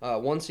 So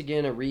once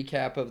again, a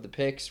recap of the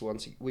picks.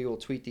 Once we will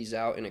tweet these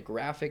out in a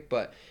graphic,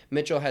 but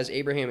Mitchell has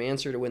Abraham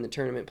Answer to win the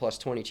tournament plus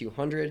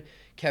 2,200,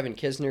 Kevin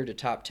Kisner to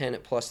top 10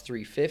 at plus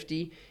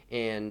 350,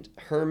 and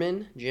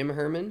Jim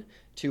Herman,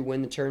 to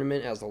win the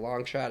tournament as the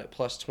long shot at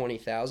plus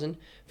 20,000.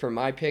 For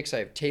my picks, I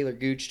have Taylor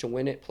Gooch to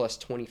win it plus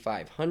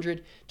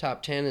 2,500.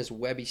 Top 10 is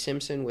Webby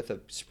Simpson with a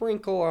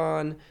sprinkle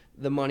on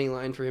the money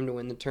line for him to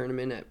win the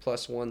tournament at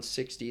plus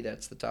 160.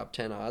 That's the top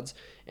 10 odds.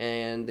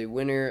 And the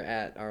winner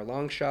at our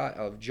long shot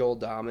of Joel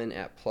Dahman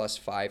at plus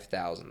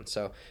 5,000.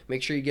 So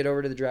make sure you get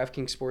over to the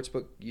DraftKings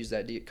Sportsbook, use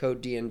that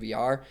code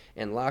DNVR,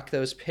 and lock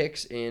those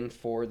picks in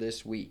for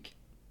this week.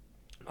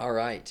 All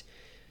right.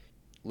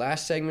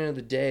 Last segment of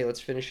the day. Let's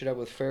finish it up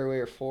with Fairway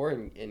or Four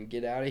and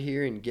get out of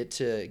here and get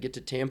to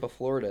Tampa,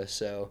 Florida.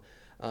 So,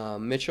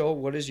 Mitchell,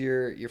 what is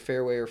your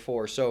Fairway or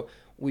Four? So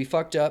we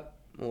fucked up.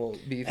 We'll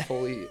be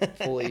fully.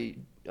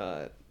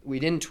 We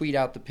didn't tweet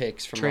out the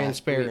picks from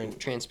transparent.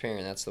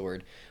 Transparent. That's the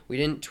word. We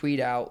didn't tweet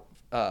out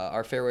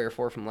our Fairway or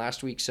Four from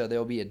last week, so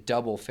there'll be a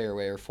double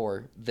Fairway or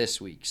Four this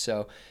week.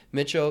 So,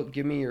 Mitchell,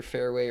 give me your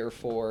Fairway or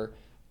Four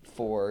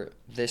for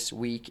this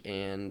week,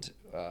 and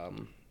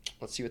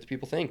let's see what the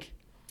people think.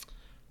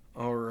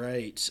 All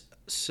right.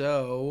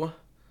 So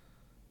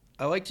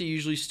I like to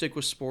usually stick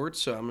with sports,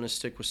 so I'm going to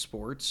stick with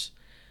sports.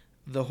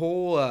 The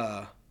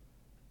whole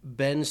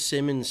Ben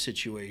Simmons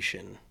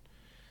situation.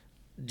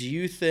 Do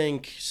you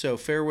think, so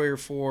Fairway or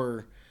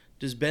Four,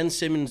 does Ben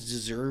Simmons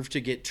deserve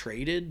to get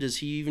traded? Does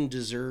he even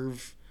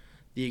deserve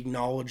the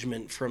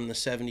acknowledgement from the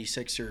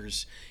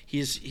 76ers?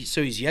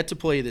 He's yet to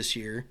play this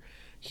year.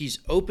 He's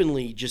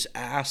openly just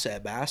ass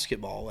at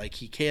basketball. Like,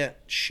 he can't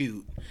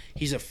shoot.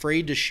 He's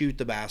afraid to shoot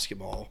the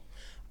basketball.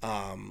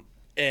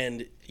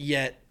 And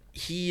yet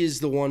he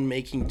is the one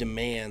making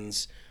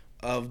demands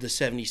of the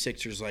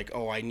 76ers, like,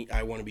 oh,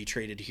 I want to be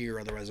traded here,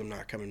 otherwise I'm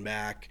not coming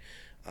back.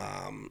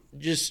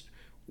 Just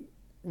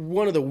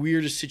one of the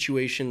weirdest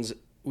situations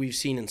we've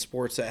seen in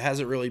sports that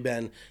hasn't really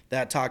been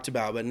that talked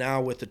about, but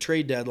now with the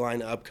trade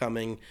deadline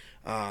upcoming,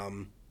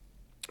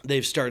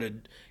 they've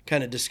started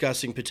kind of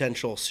discussing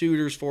potential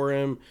suitors for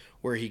him,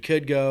 where he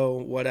could go,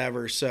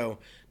 whatever. So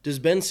does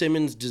Ben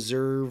Simmons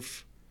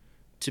deserve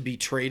to be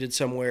traded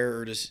somewhere,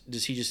 or does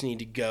he just need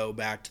to go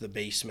back to the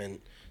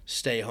basement,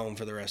 stay home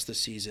for the rest of the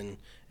season,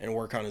 and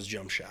work on his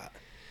jump shot?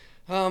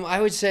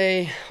 I would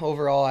say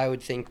overall, I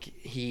would think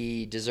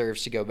he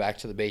deserves to go back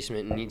to the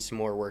basement and needs some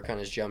more work on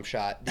his jump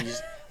shot.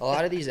 A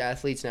lot of these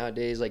athletes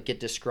nowadays get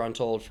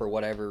disgruntled for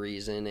whatever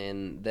reason,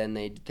 and then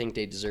they think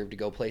they deserve to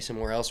go play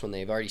somewhere else when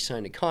they've already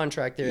signed a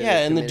contract there. Yeah,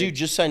 and the dude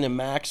just signed a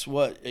max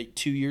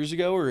 2 years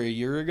ago or a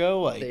year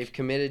ago. They've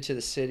committed to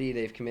the city,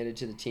 they've committed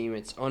to the team.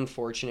 It's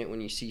unfortunate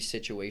when you see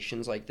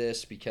situations like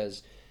this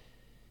because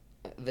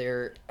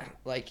they're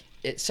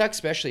it sucks,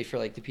 especially for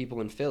the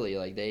people in Philly.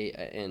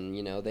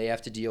 They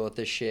have to deal with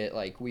this shit.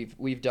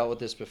 We've dealt with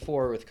this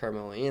before with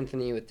Carmelo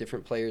Anthony, with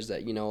different players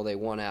that they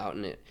want out,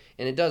 and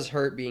it does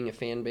hurt being a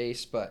fan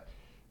base. But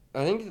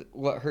I think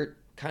what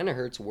kind of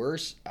hurts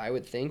worse, I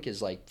would think,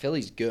 is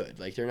Philly's good.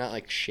 They're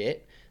not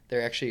shit.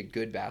 They're actually a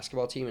good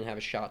basketball team and have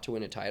a shot to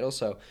win a title.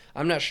 So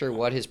I'm not sure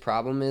what his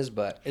problem is,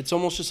 but it's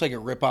almost just like a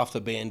rip off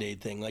the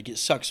Band-Aid thing. It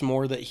sucks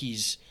more that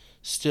he's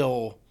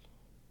still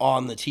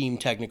on the team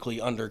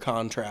technically under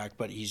contract,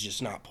 but he's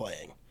just not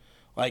playing.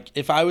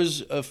 If I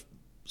was a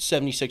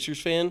 76ers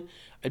fan,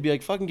 I'd be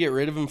fucking get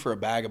rid of him for a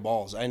bag of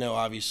balls. I know,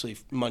 obviously,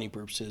 money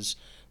purposes,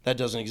 that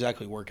doesn't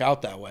exactly work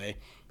out that way.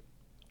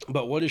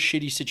 But what a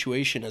shitty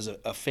situation as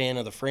a fan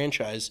of the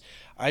franchise.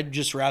 I'd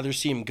just rather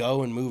see him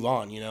go and move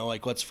on,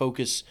 let's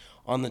focus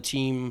on the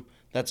team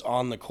that's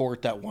on the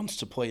court that wants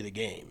to play the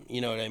game. You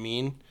know what I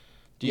mean?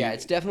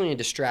 It's definitely a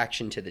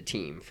distraction to the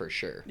team, for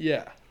sure.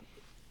 Yeah.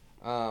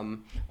 All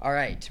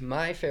right,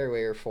 my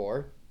Fairway or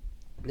Four.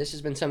 This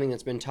has been something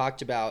that's been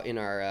talked about in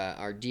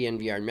our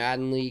DNVR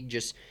Madden League,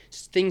 just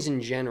things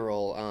in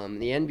general.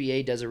 The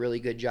NBA does a really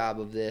good job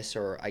of this,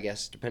 or I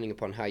guess depending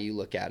upon how you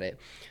look at it.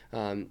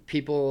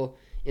 People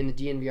in the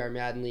DNVR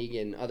Madden League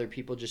and other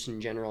people just in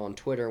general on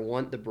Twitter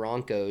want the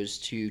Broncos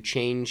to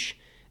change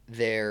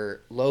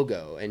their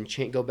logo and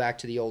go back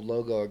to the old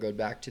logo or go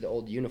back to the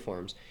old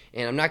uniforms.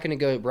 And I'm not going to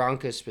go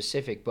Broncos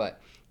specific,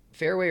 but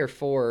fairway or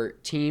four,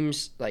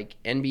 teams like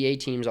NBA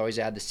teams always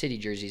add the city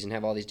jerseys and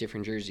have all these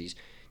different jerseys.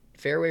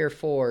 Fairway or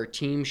four,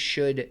 teams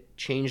should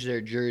change their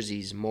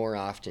jerseys more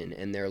often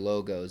and their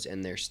logos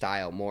and their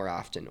style more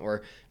often?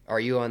 Or are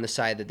you on the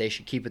side that they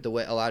should keep it the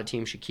way, a lot of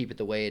teams should keep it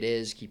the way it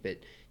is, keep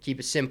it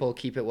simple,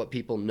 keep it what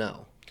people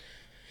know?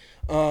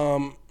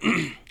 I'm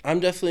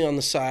definitely on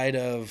the side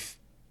of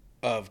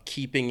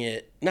keeping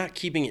it, not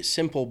keeping it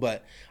simple,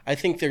 but I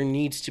think there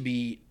needs to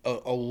be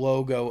a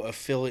logo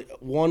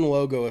one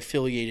logo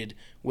affiliated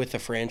with a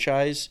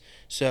franchise.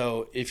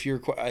 So if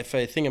I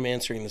think I'm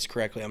answering this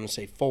correctly, I'm going to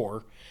say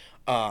four,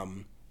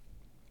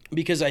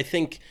 because I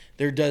think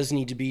there does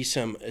need to be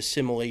some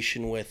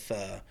assimilation with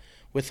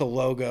a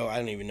logo. I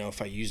don't even know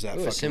if I use that.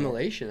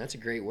 Assimilation, that's a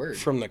great word.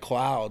 From the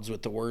clouds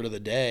with the word of the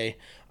day.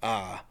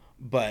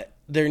 But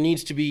there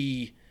needs to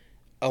be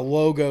a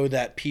logo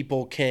that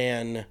people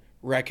can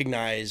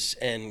recognize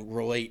and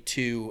relate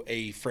to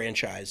a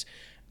franchise.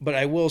 But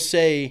I will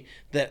say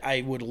that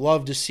I would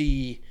love to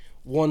see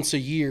once a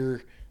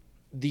year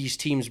these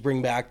teams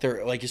bring back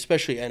their, like,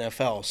 especially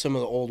NFL. Some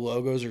of the old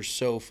logos are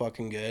so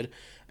fucking good.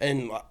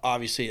 And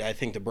obviously I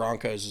think the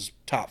Broncos is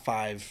top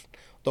 5.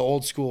 The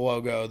old school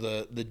logo,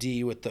 the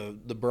D with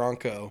the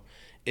Bronco,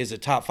 is a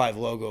top 5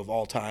 logo of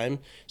all time.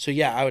 So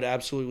yeah, I would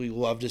absolutely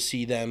love to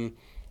see them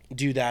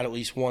do that at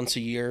least once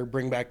a year.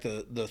 Bring back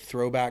the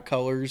throwback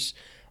colors,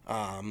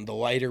 the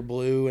lighter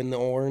blue and the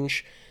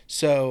orange.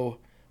 So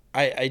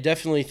I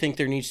definitely think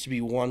there needs to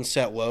be one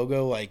set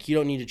logo. Like, you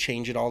don't need to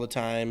change it all the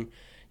time.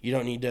 You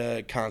don't need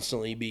to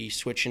constantly be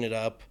switching it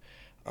up.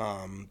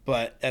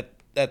 But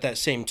at that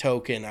same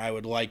token, I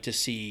would like to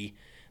see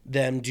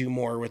them do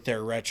more with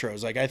their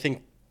retros. Like, I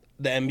think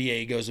the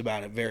NBA goes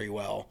about it very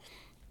well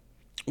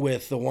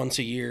with the once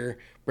a year,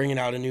 bringing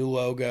out a new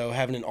logo,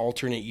 having an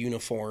alternate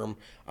uniform.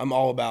 I'm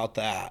all about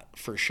that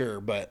for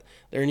sure, but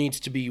there needs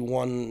to be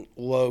one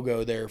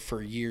logo there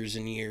for years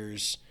and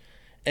years.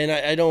 And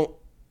I don't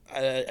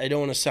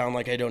want to sound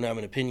like I don't have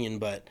an opinion,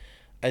 but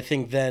I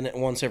think then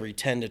once every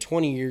 10 to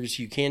 20 years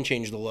you can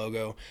change the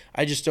logo.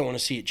 I just don't want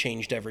to see it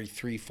changed every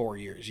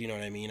 3-4 years. You know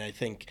what I mean? I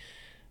think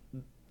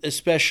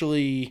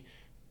especially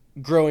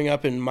growing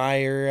up in my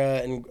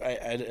era, and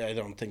I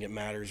don't think it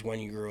matters when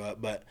you grew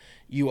up, but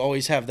you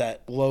always have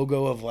that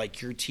logo of like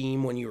your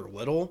team when you were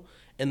little,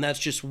 and that's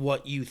just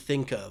what you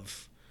think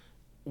of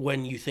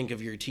when you think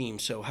of your team.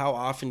 So how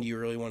often do you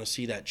really want to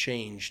see that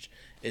changed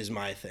is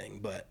my thing.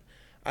 But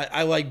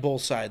I like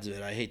both sides of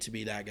it. I hate to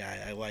be that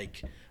guy. I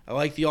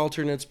like the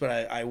alternates, but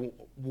I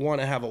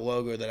want to have a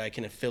logo that I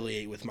can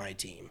affiliate with my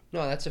team.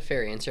 No, that's a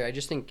fair answer. I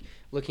just think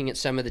looking at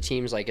some of the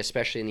teams, like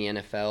especially in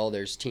the NFL,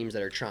 there's teams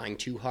that are trying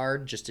too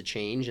hard just to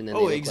change, and then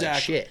they look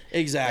like shit.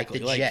 Exactly.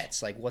 Like the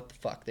Jets, like what the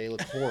fuck? They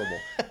look horrible.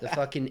 The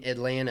fucking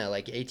Atlanta,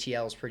 like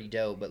ATL is pretty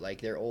dope, but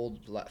like their old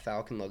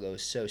Falcon logo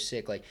is so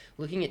sick. Like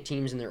looking at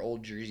teams in their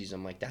old jerseys,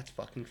 I'm like, that's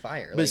fucking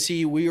fire. But like,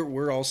 see,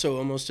 we're also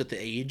almost at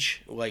the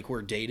age, like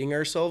we're dating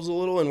ourselves a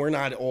little, and we're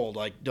not old.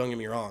 Like, don't get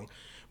me wrong.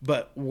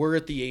 But we're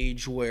at the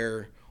age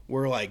where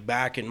we're like,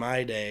 back in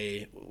my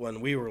day when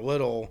we were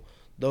little,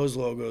 those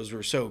logos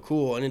were so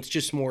cool. And it's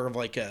just more of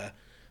like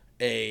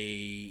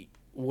a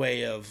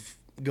way of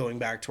going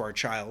back to our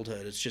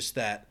childhood. It's just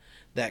that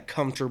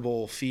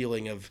comfortable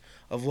feeling of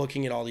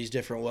looking at all these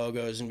different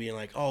logos and being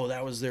like, oh,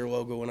 that was their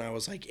logo when I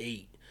was like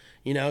 8.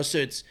 You know,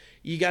 so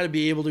you got to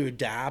be able to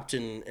adapt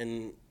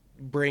and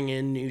bring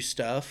in new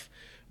stuff.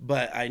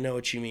 But I know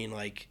what you mean.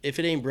 Like, if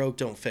it ain't broke,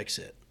 don't fix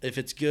it. If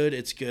it's good,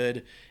 it's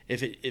good.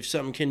 If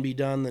something can be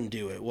done, then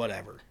do it.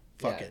 Whatever.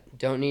 Fuck it.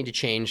 Don't need to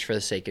change for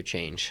the sake of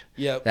change.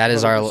 Yep.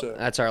 That's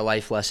our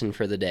life lesson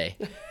for the day.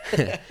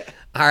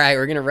 All right,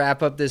 we're gonna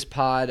wrap up this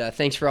pod.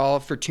 Thanks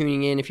for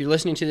tuning in. If you're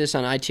listening to this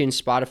on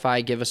iTunes,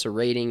 Spotify, give us a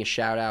rating, a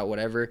shout out,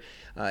 whatever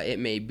it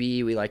may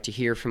be. We like to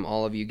hear from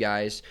all of you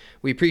guys.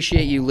 We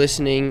appreciate you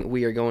listening.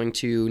 We are going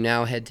to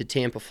now head to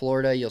Tampa,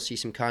 Florida. You'll see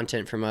some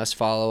content from us.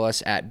 Follow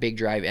us at Big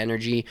Drive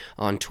Energy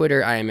on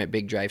Twitter. I am at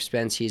Big Drive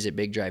Spence. He's at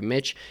Big Drive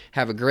Mitch.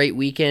 Have a great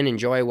weekend.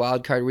 Enjoy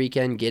Wildcard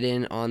Weekend. Get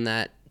in on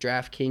that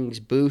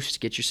DraftKings boost.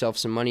 Get yourself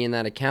some money in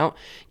that account.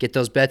 Get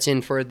those bets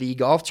in for the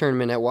golf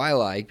tournament at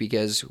Waialae,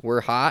 because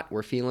we're hot.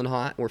 We're feeling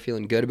hot. We're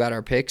feeling good about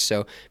our picks.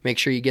 So make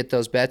sure you get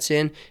those bets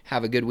in.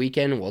 Have a good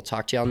weekend. We'll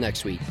talk to y'all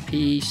next week.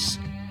 Peace.